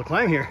put a little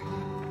climb here.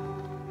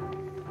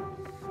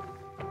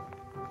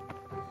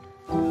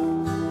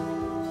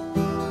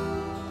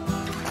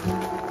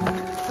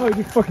 Oh, you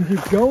just fucking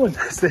keep going.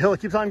 It's the hill that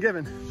keeps on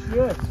giving.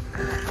 Yeah.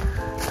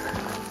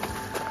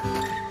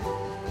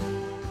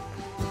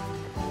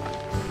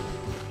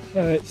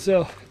 All right,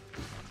 so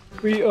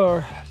we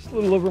are just a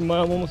little over a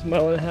mile, almost a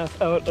mile and a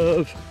half out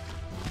of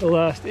the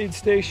last aid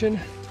station,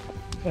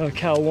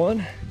 Cal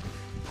 1.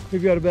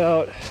 We've got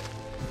about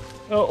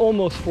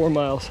almost 4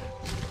 miles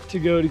to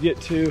go to get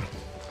to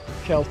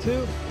Cal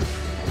 2.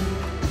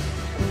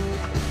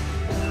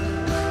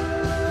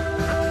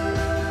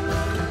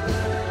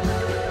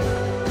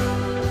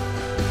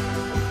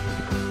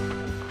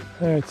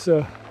 All right,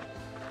 so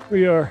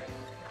we are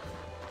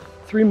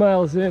 3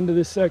 miles into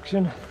this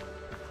section.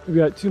 We've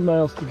got 2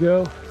 miles to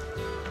go.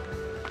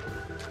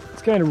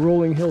 It's kind of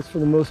rolling hills for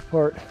the most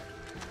part.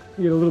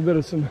 You get a little bit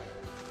of some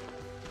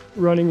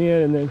running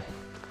in and then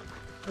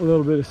a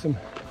little bit of some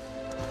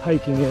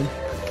hiking in.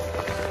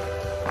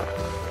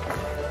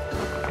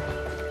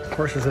 Of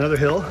course, there's another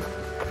hill.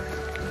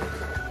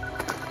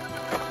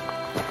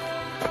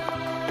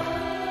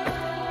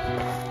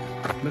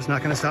 But it's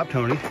not going to stop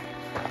Tony.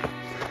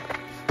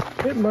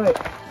 It might.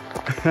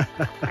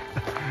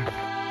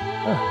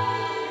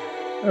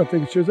 I don't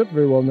think it shows up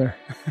very well in there.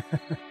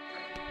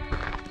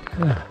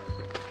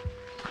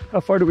 How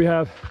far do we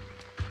have?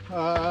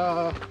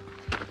 About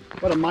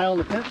a mile in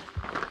the pit.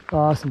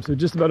 Awesome, so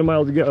just about a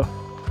mile to go.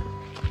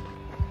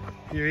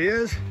 Here he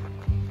is.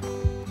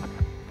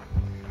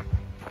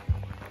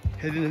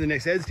 Heading into the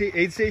next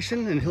aid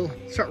station, and he'll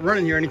start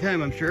running here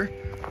anytime, I'm sure.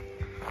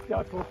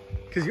 Doubtful.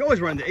 Because you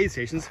always run to aid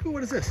stations. Ooh,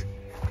 what is this?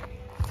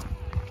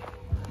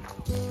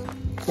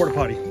 Porta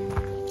potty.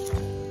 What's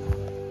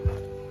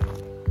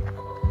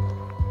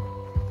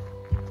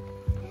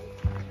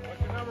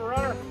your number,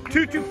 runner?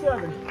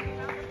 227.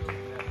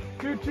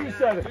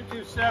 227.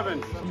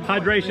 227.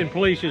 Hydration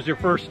Police is your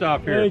first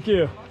stop here. Thank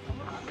you.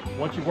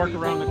 Once you work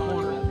around the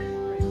corner.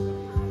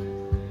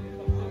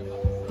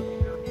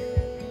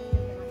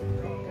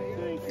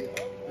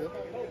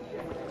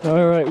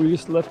 All right, we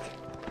just left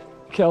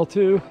Cal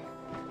 2,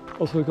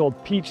 also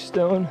called Peach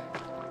Stone.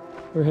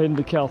 We're heading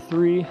to Cal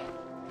 3.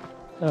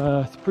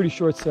 It's a pretty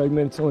short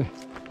segment. It's only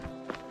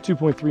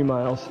 2.3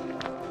 miles.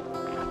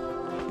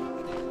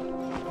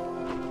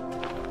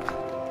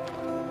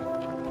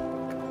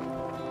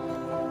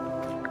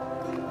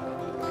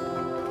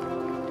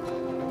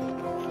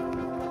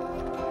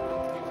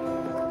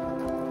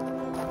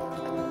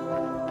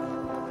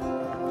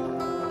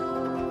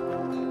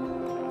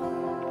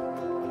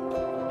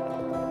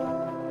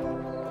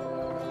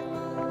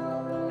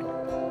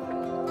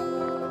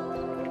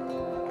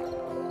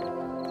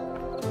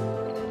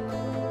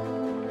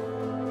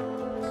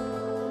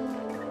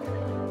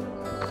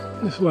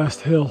 This last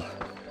hill,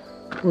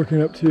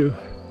 working up to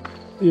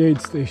the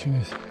aid station,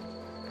 is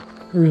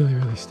really,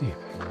 really steep.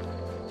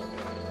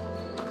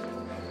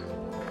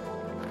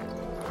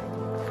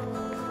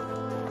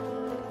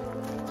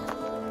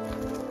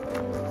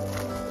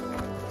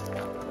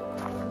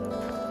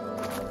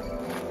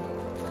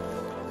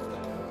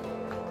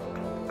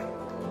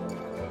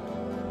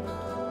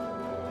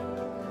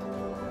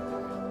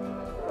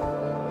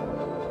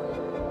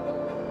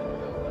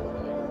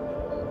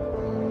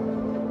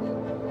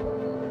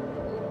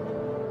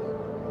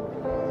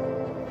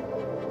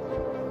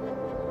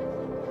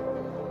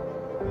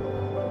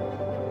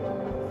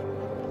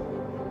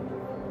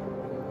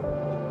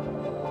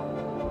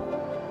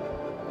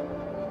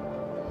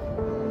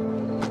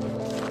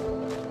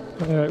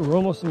 All right, we're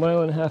almost a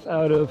mile and a half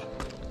out of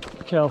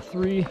Cal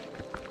 3,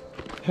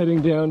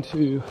 heading down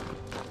to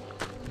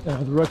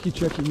the Rucky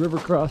Chucky River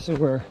crossing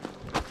where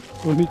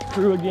we'll meet the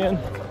crew again.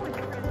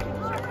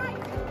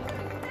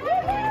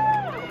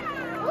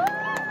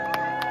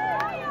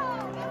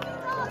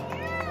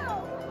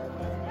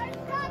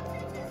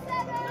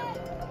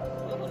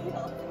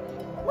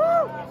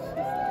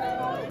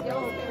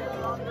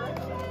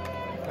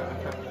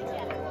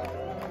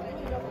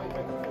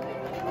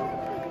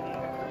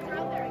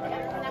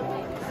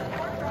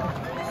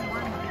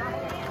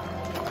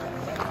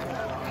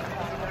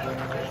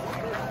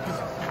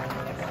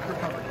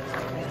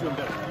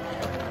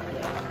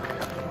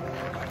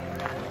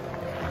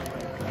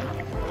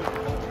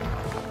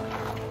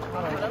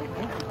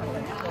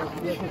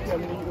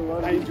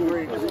 I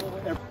enjoy it.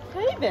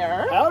 Hey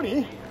there.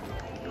 Howdy.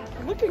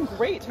 Looking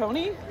great,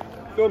 Tony.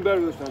 Feeling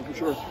better this time, for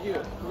sure.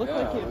 You look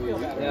like you feel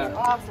better. Yeah.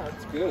 Awesome.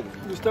 It's good.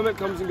 Your stomach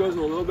comes and goes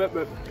a little bit,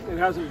 but it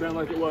hasn't been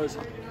like it was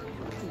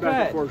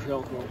back before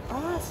Foresthill.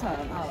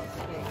 Awesome.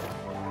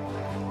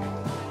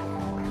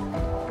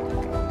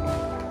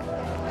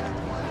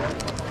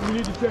 You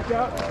need to check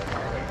out.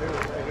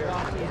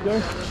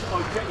 Okay.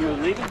 Oh, you're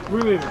leaving?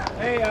 We're leaving.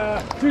 Hey,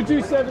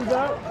 227's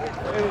out.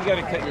 Hey, we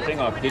gotta cut your thing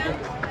off, did you?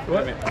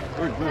 What?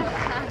 Where's Bruce?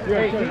 You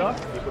gotta cut it off?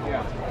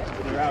 Yeah.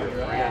 You're out.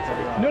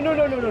 No.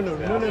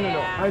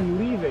 I'm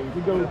leaving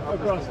to go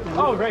across the road.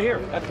 Oh, right here.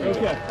 That's good.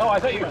 Okay. Oh, I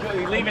thought you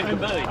were leaving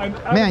completely.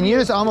 Man, you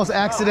just almost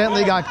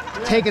accidentally got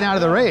taken out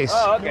of the race.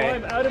 Oh, okay.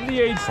 No, I'm out of the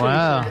aid station.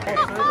 Wow. Good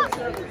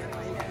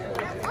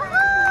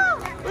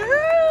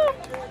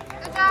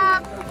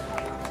job.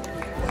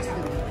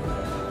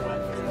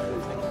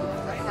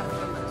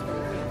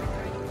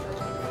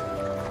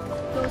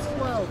 Go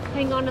slow.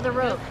 Hang on to the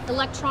rope.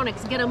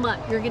 Electronics, get them up.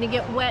 You're gonna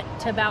get wet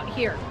to about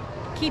here.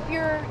 Keep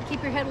your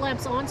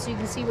headlamps on so you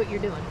can see what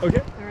you're doing.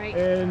 Okay. All right.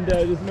 And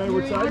doesn't matter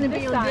You're which side? gonna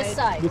be on this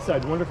side. This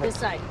side, wonderful. This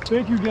side.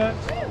 Thank you, guys.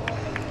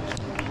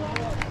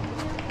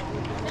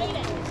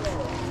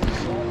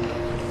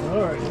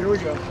 All right, here we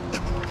go.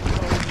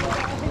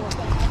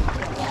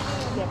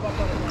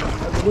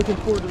 I'm looking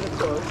forward to this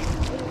part.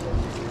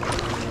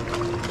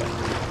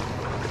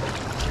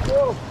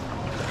 Whoa.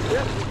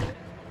 Yep.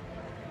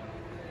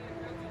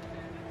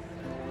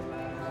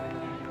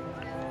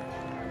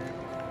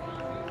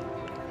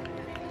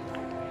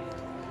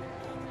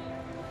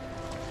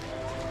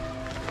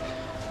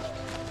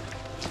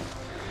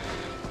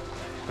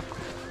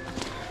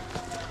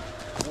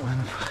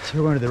 So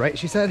we're going to the right,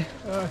 she said?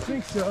 I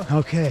think so.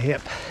 Okay,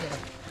 yep. Yeah.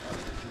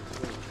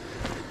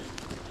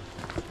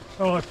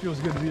 Oh, it feels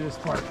good to be this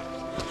part.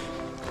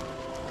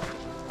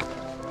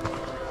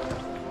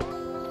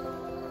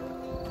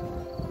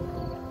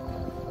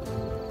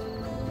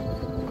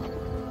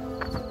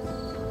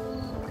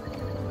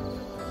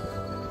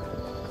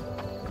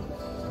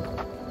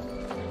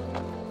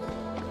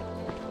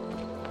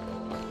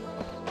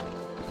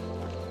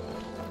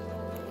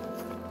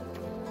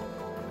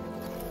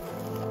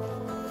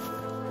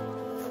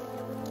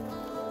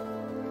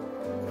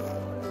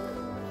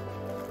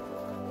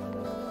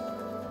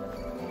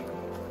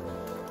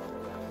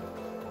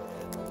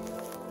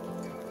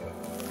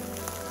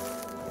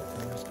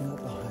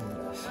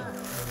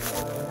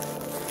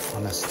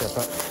 I'm gonna step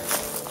up.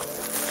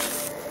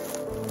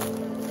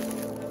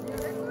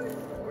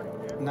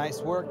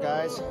 Nice work,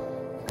 guys.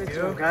 Good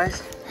job,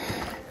 guys.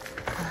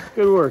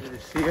 Good work. Good to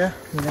see you.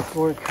 Nice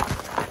work.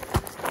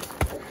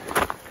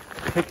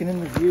 Taking in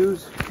the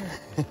views.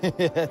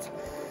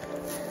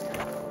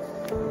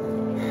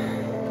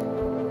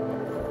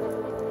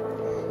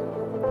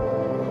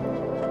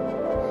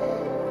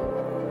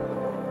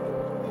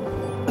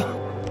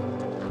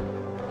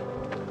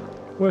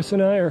 Wes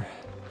and I are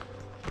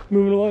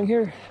moving along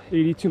here,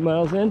 82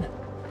 miles in.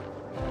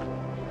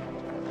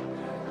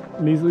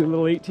 Measly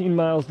little 18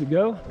 miles to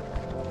go.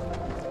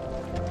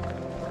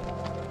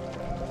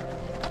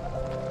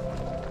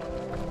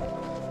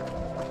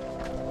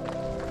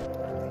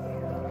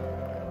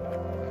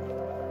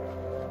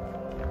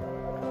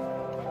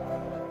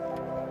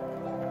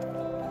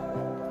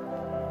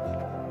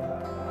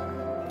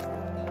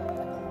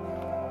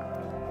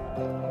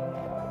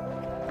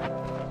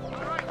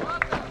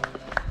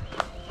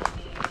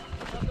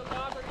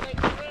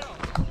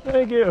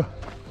 Thank you.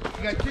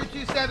 You got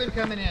 227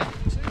 coming in.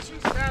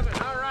 227,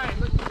 all right,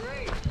 looking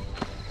great.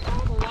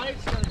 All the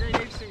lights got a great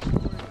aid station for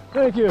you.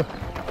 Thank you.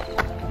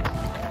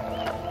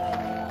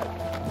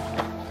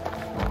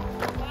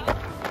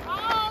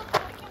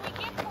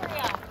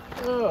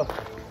 Oh.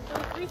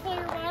 Refill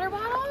your water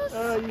bottles?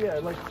 Yeah,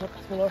 I'd like to top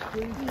this one off,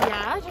 please.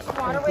 Yeah, just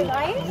water with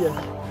ice? Yeah.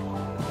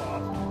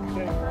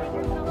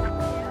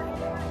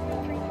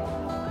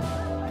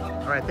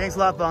 All right, thanks a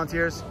lot,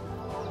 volunteers.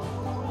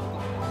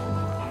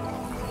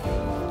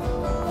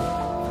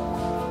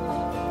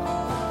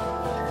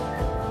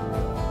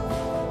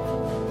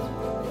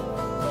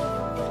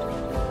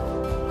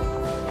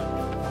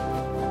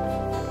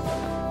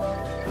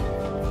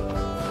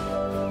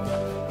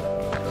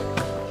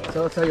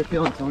 Tell us how you're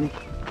feeling, Tony.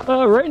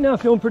 Right now,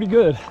 feeling pretty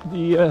good.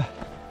 The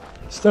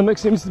stomach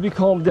seems to be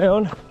calmed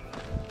down.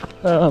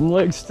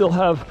 Legs still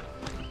have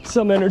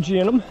some energy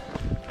in them.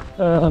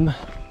 I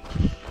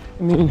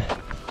mean,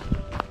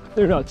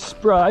 they're not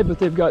spry, but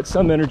they've got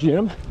some energy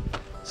in them.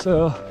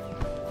 So,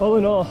 all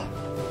in all,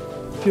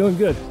 feeling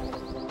good.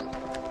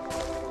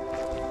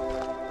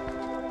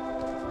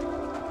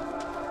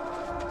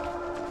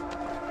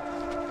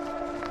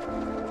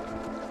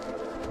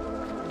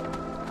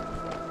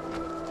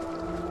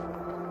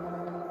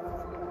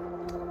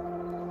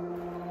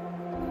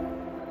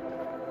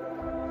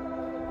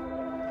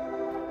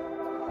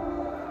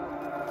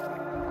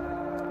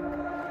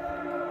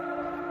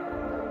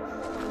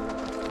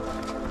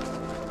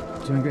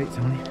 Doing great,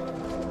 Tony.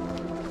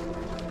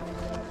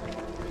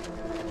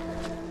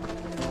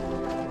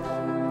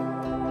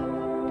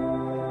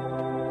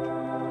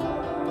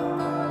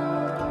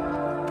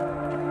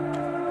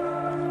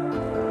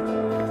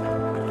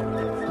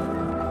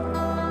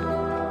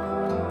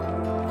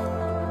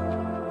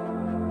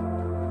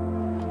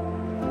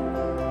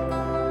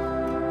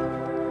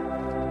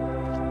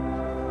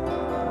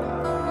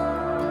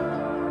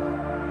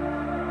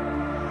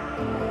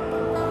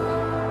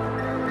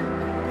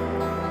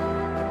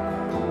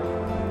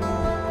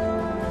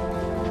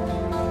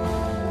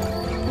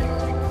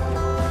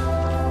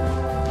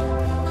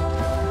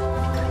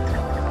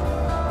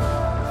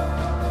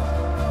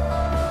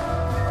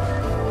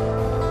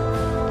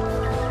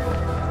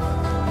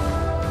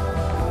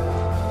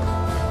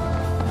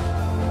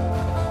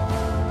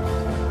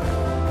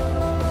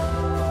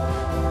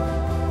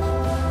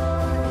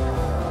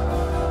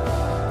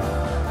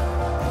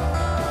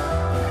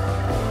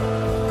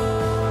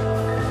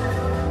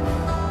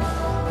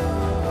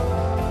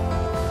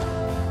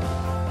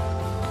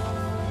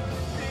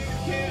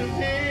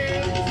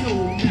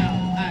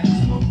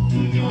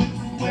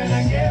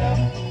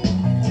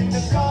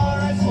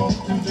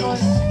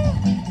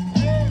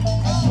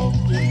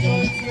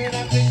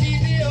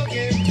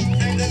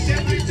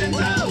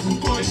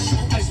 10,000 points.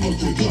 I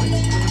smoke your joint.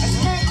 I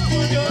smoke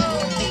for you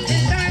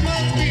in time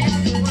of peace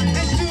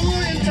and two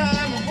in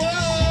time of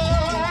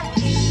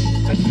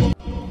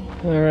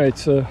war. All right,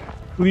 so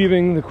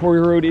leaving the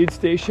Quarry Road aid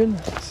station.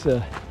 It's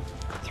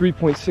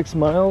 3.6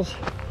 miles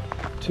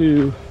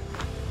to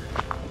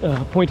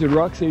Pointed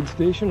Rocks aid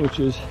station, which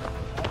is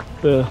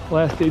the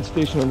last aid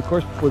station on the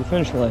course before the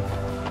finish line.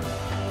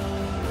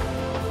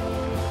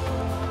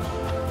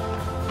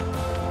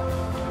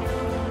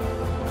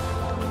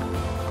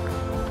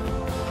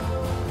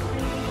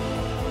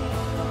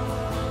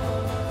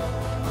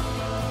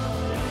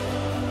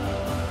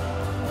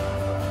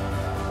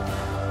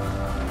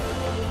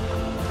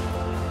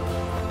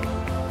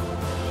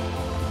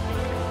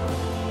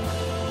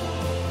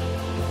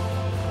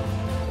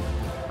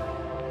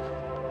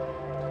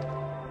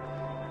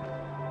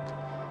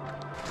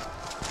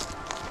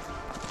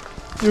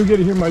 You'll get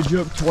to hear my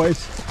joke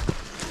twice.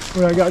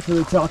 When I got to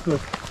the top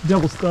of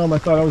Devil's Thumb, I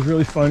thought I was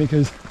really funny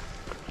because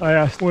I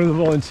asked one of the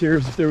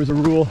volunteers if there was a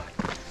rule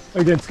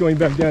against going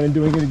back down and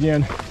doing it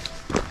again.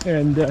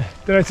 And then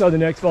I saw the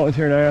next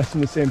volunteer and I asked him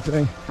the same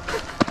thing.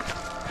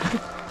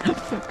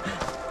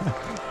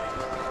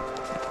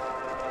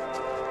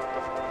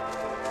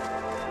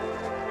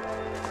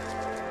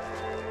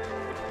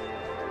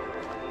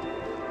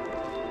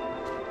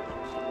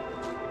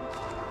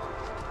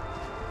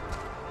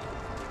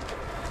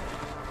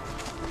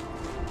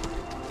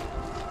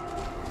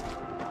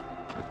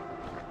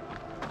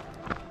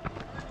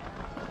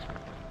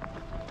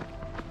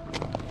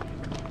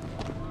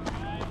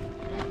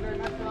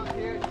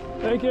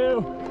 Thank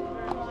you.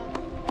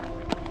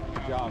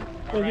 Good job.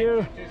 Thank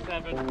you.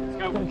 2-7.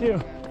 Let's go. Thank you.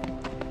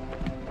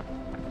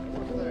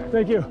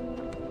 Thank you.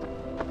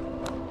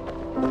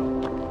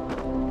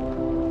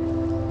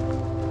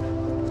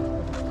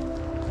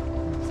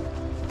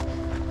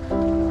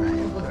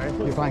 All right,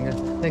 you're fine, guys.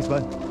 Thanks,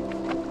 bud.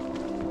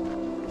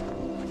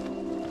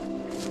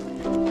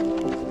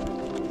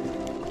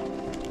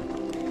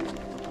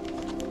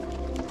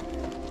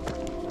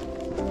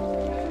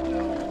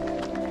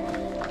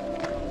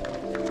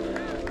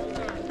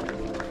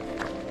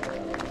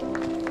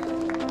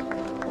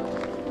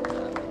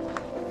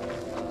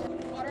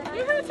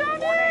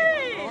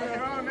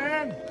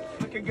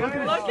 Looking great,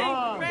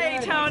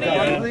 Tony.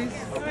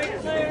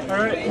 All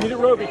right, meet at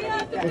Robie.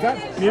 What's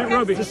that? Meet at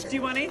Robie. Do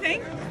you want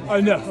anything? No,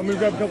 I'm gonna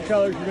grab a couple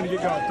calories. We're gonna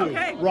get going too.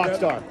 Okay. Rock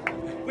star.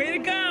 Way to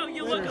go.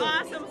 You look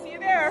awesome. See you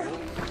there.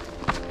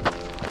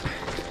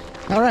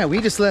 All right, we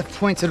just left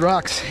Pointed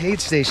Rocks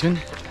aid station,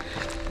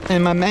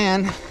 and my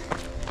man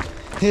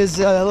is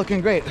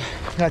looking great.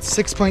 Got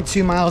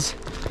 6.2 miles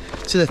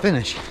to the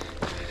finish.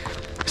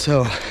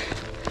 So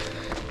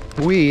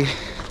we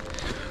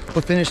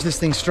will finish this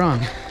thing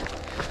strong.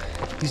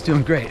 He's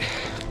doing great.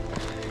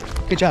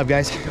 Good job,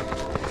 guys.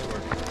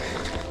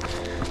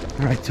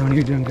 All right, Tony,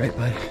 you're doing great,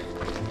 bud.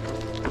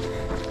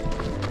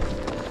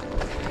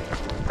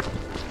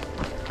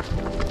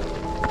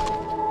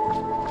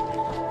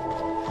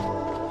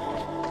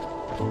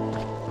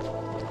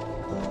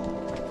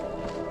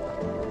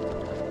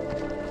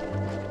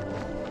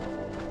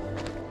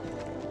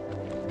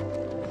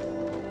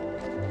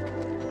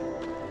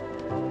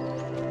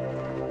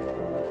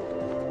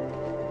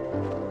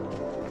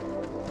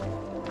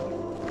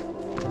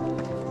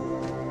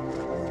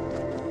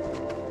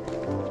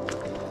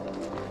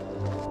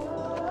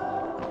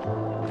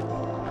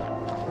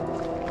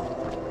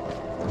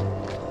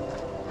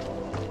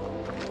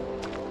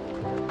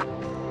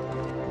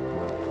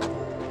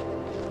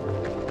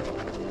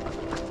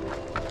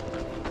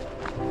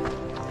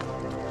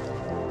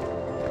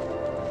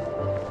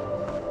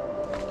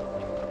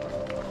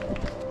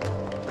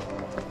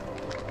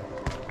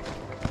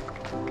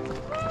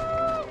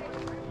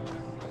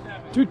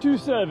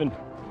 $227.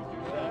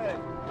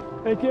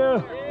 Thank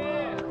you.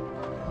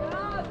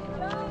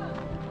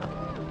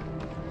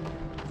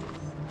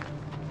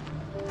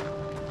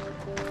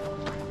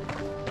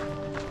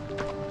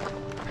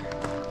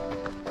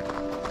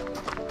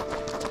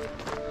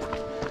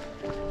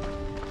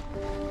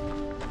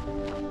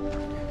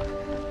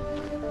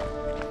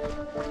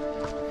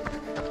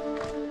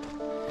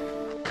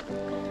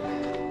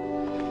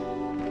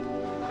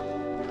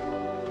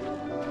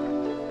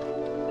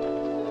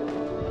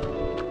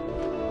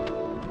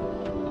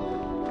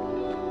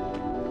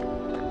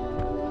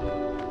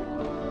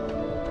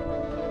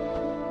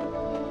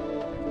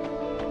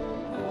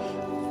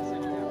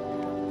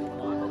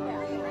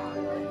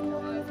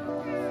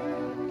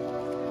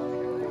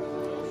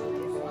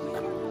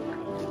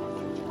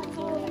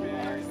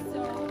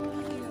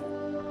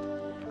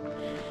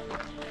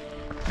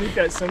 I think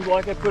that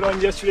sunblock I put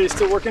on yesterday is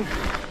still working.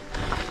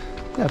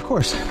 Yeah, of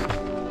course.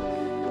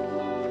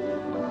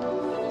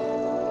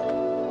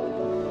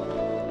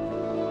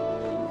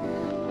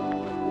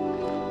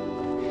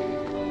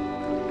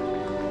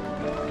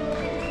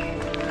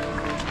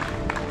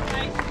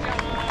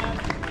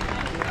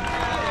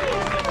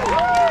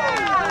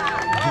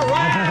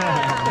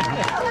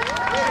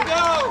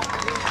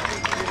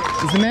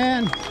 He's the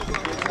man.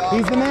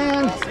 He's the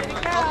man.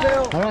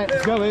 All right,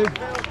 let's go, babe.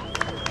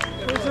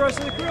 Where's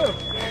the rest of the crew?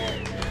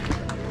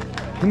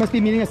 He must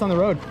be meeting us on the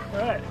road.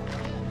 All right.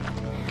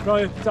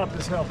 Probably at the top of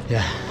this hill.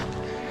 Yeah.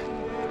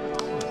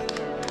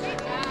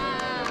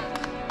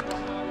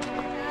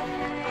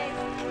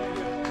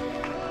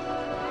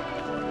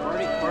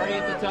 Party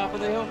at the top of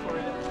the hill for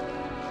you.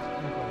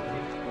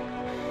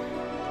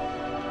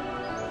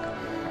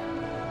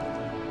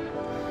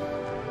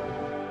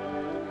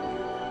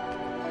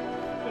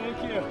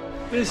 Thank you.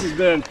 This has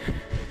been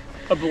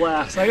a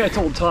blast. Like I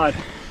told Todd,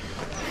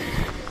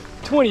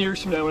 20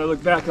 years from now when I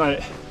look back on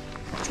it,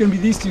 it's gonna be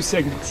these two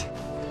segments.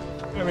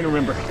 I'm gonna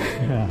remember.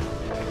 Yeah.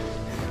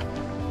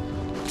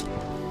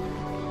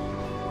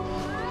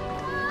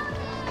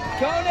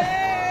 Tony!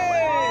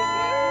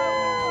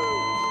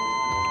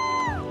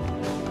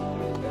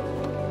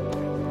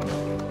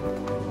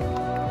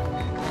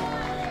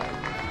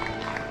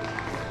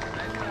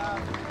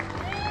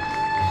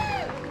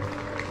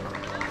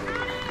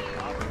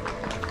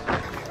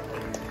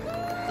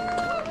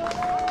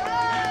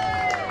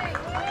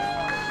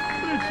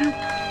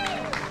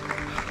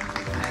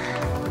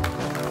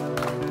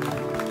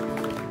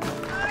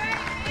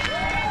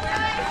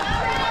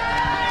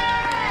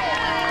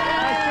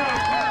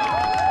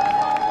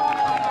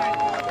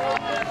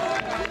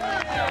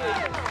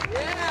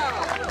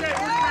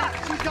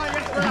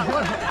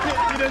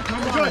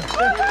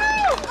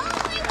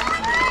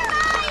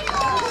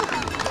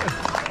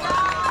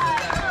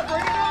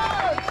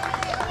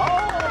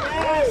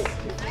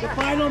 The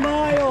final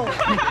mile!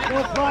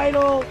 The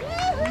final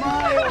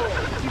mile!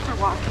 Thank you for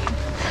walking.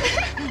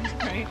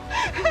 Great.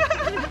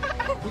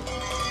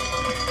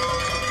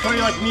 Tony,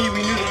 like me,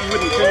 we knew that you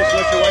wouldn't finish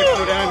unless your wife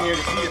go down here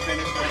to see you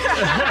finish.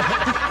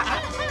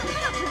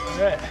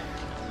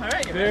 All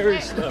right, very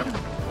slow.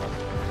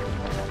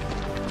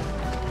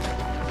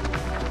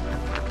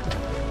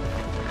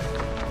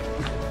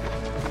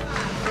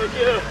 Thank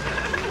you.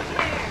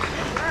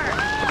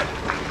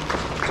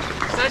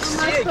 It's nice to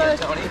see you again,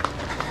 Tony.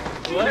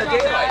 In the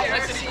daylight.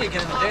 Nice to see you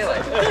again in the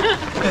daylight.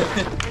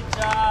 Good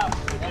job.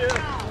 Thank you.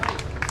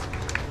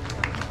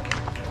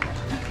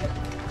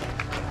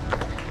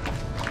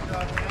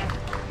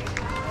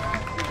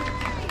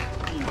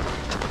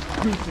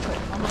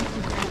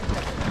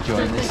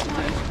 Enjoying this?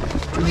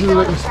 This is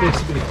what it was supposed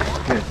to be.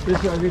 Good. This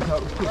is what we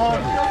thought was cool.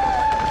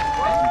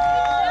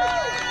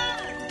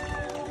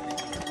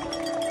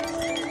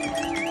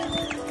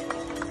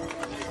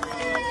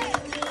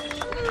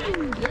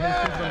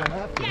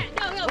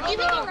 You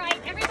go right.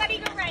 Everybody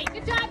go right.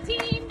 Good job, team.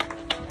 Take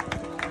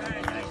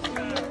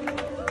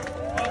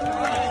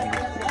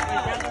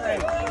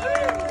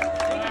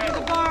it to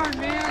the barn,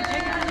 man.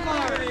 Take it to the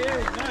barn.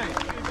 Nice.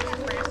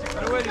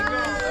 Way to go.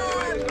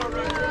 Way to go,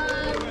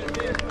 right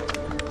there.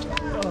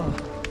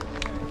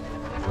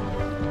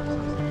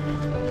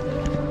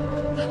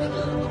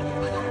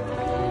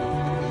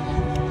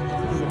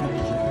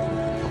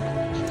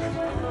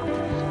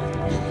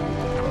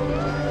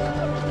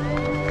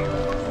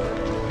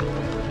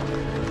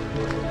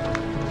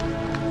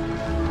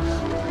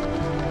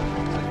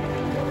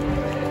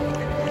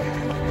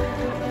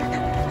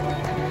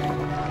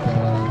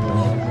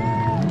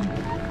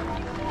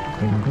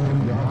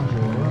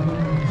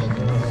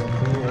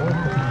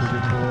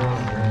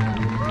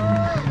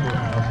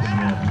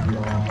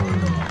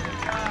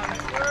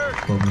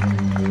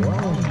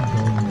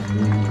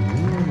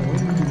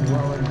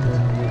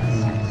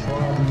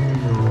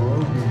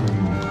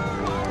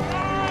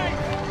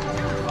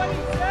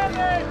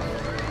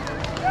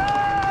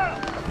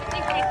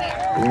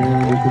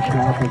 And at the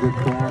top of the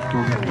track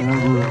from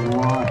Everett,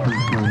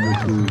 Washington,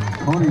 this is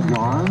Tony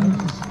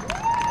Johns.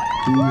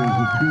 He is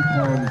a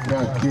two-time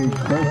Cascade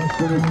Crest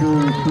finisher,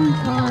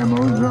 three-time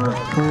Ozark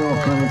Trail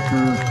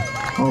finisher,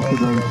 also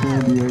done San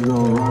Diego,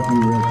 Rocky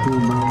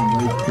Raccoon Mountain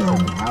Lakes,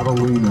 and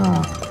Adelina.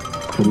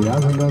 But he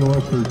hasn't done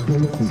Western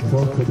States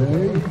until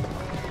today.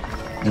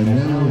 And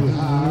now he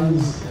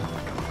has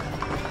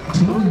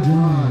Tony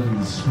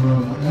Johns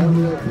from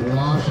Everett,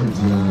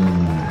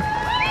 Washington.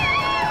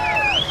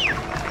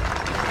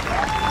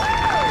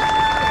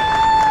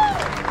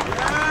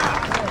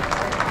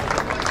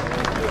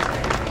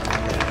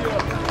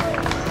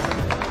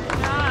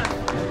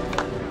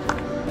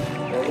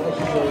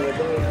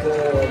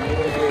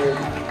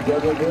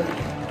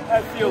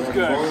 That feels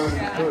good.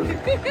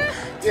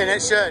 Yeah,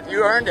 it should.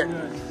 You earned it.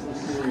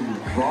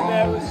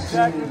 That was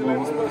exactly the way it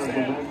was supposed to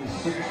end.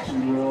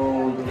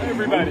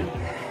 Everybody.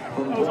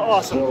 That was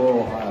awesome.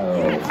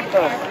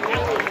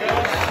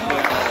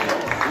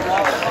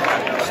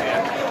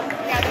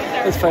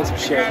 Let's find some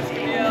shit.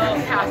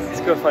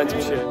 Let's go find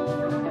some shit.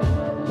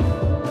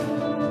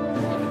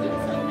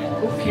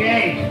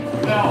 Okay,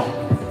 well,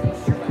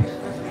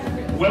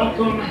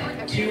 welcome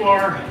to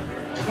our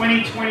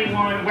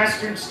 2021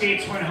 Western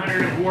States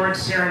 100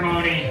 Awards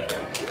ceremony.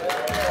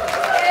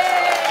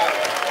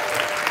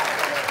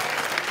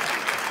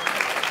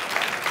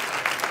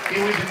 It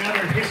was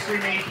another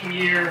history-making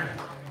year,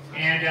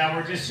 and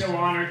we're just so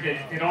honored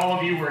that all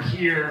of you were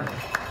here.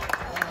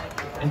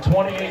 In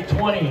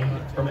 2820,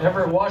 from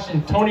Everett,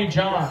 Washington, Tony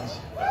Johns.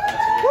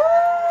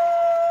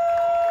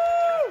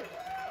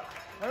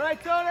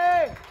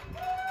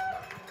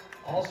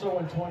 also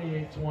in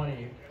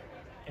 28-20.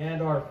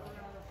 And our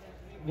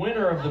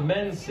winner of the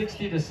men's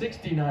 60 to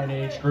 69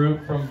 age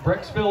group from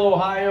Brecksville,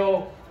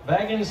 Ohio,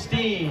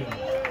 Wagenstein.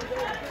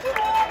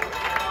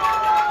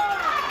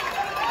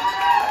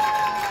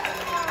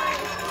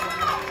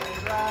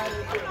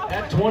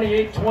 At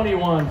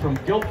 28-21 from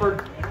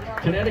Guilford,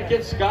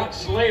 Connecticut, Scott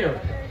Slater.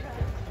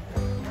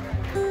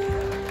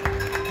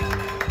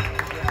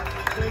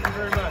 Thank you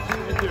very much.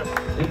 Thank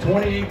you. In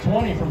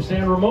 28-20 from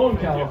San Ramon,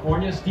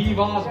 California, Steve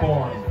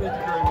Osborne. Thank you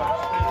very much.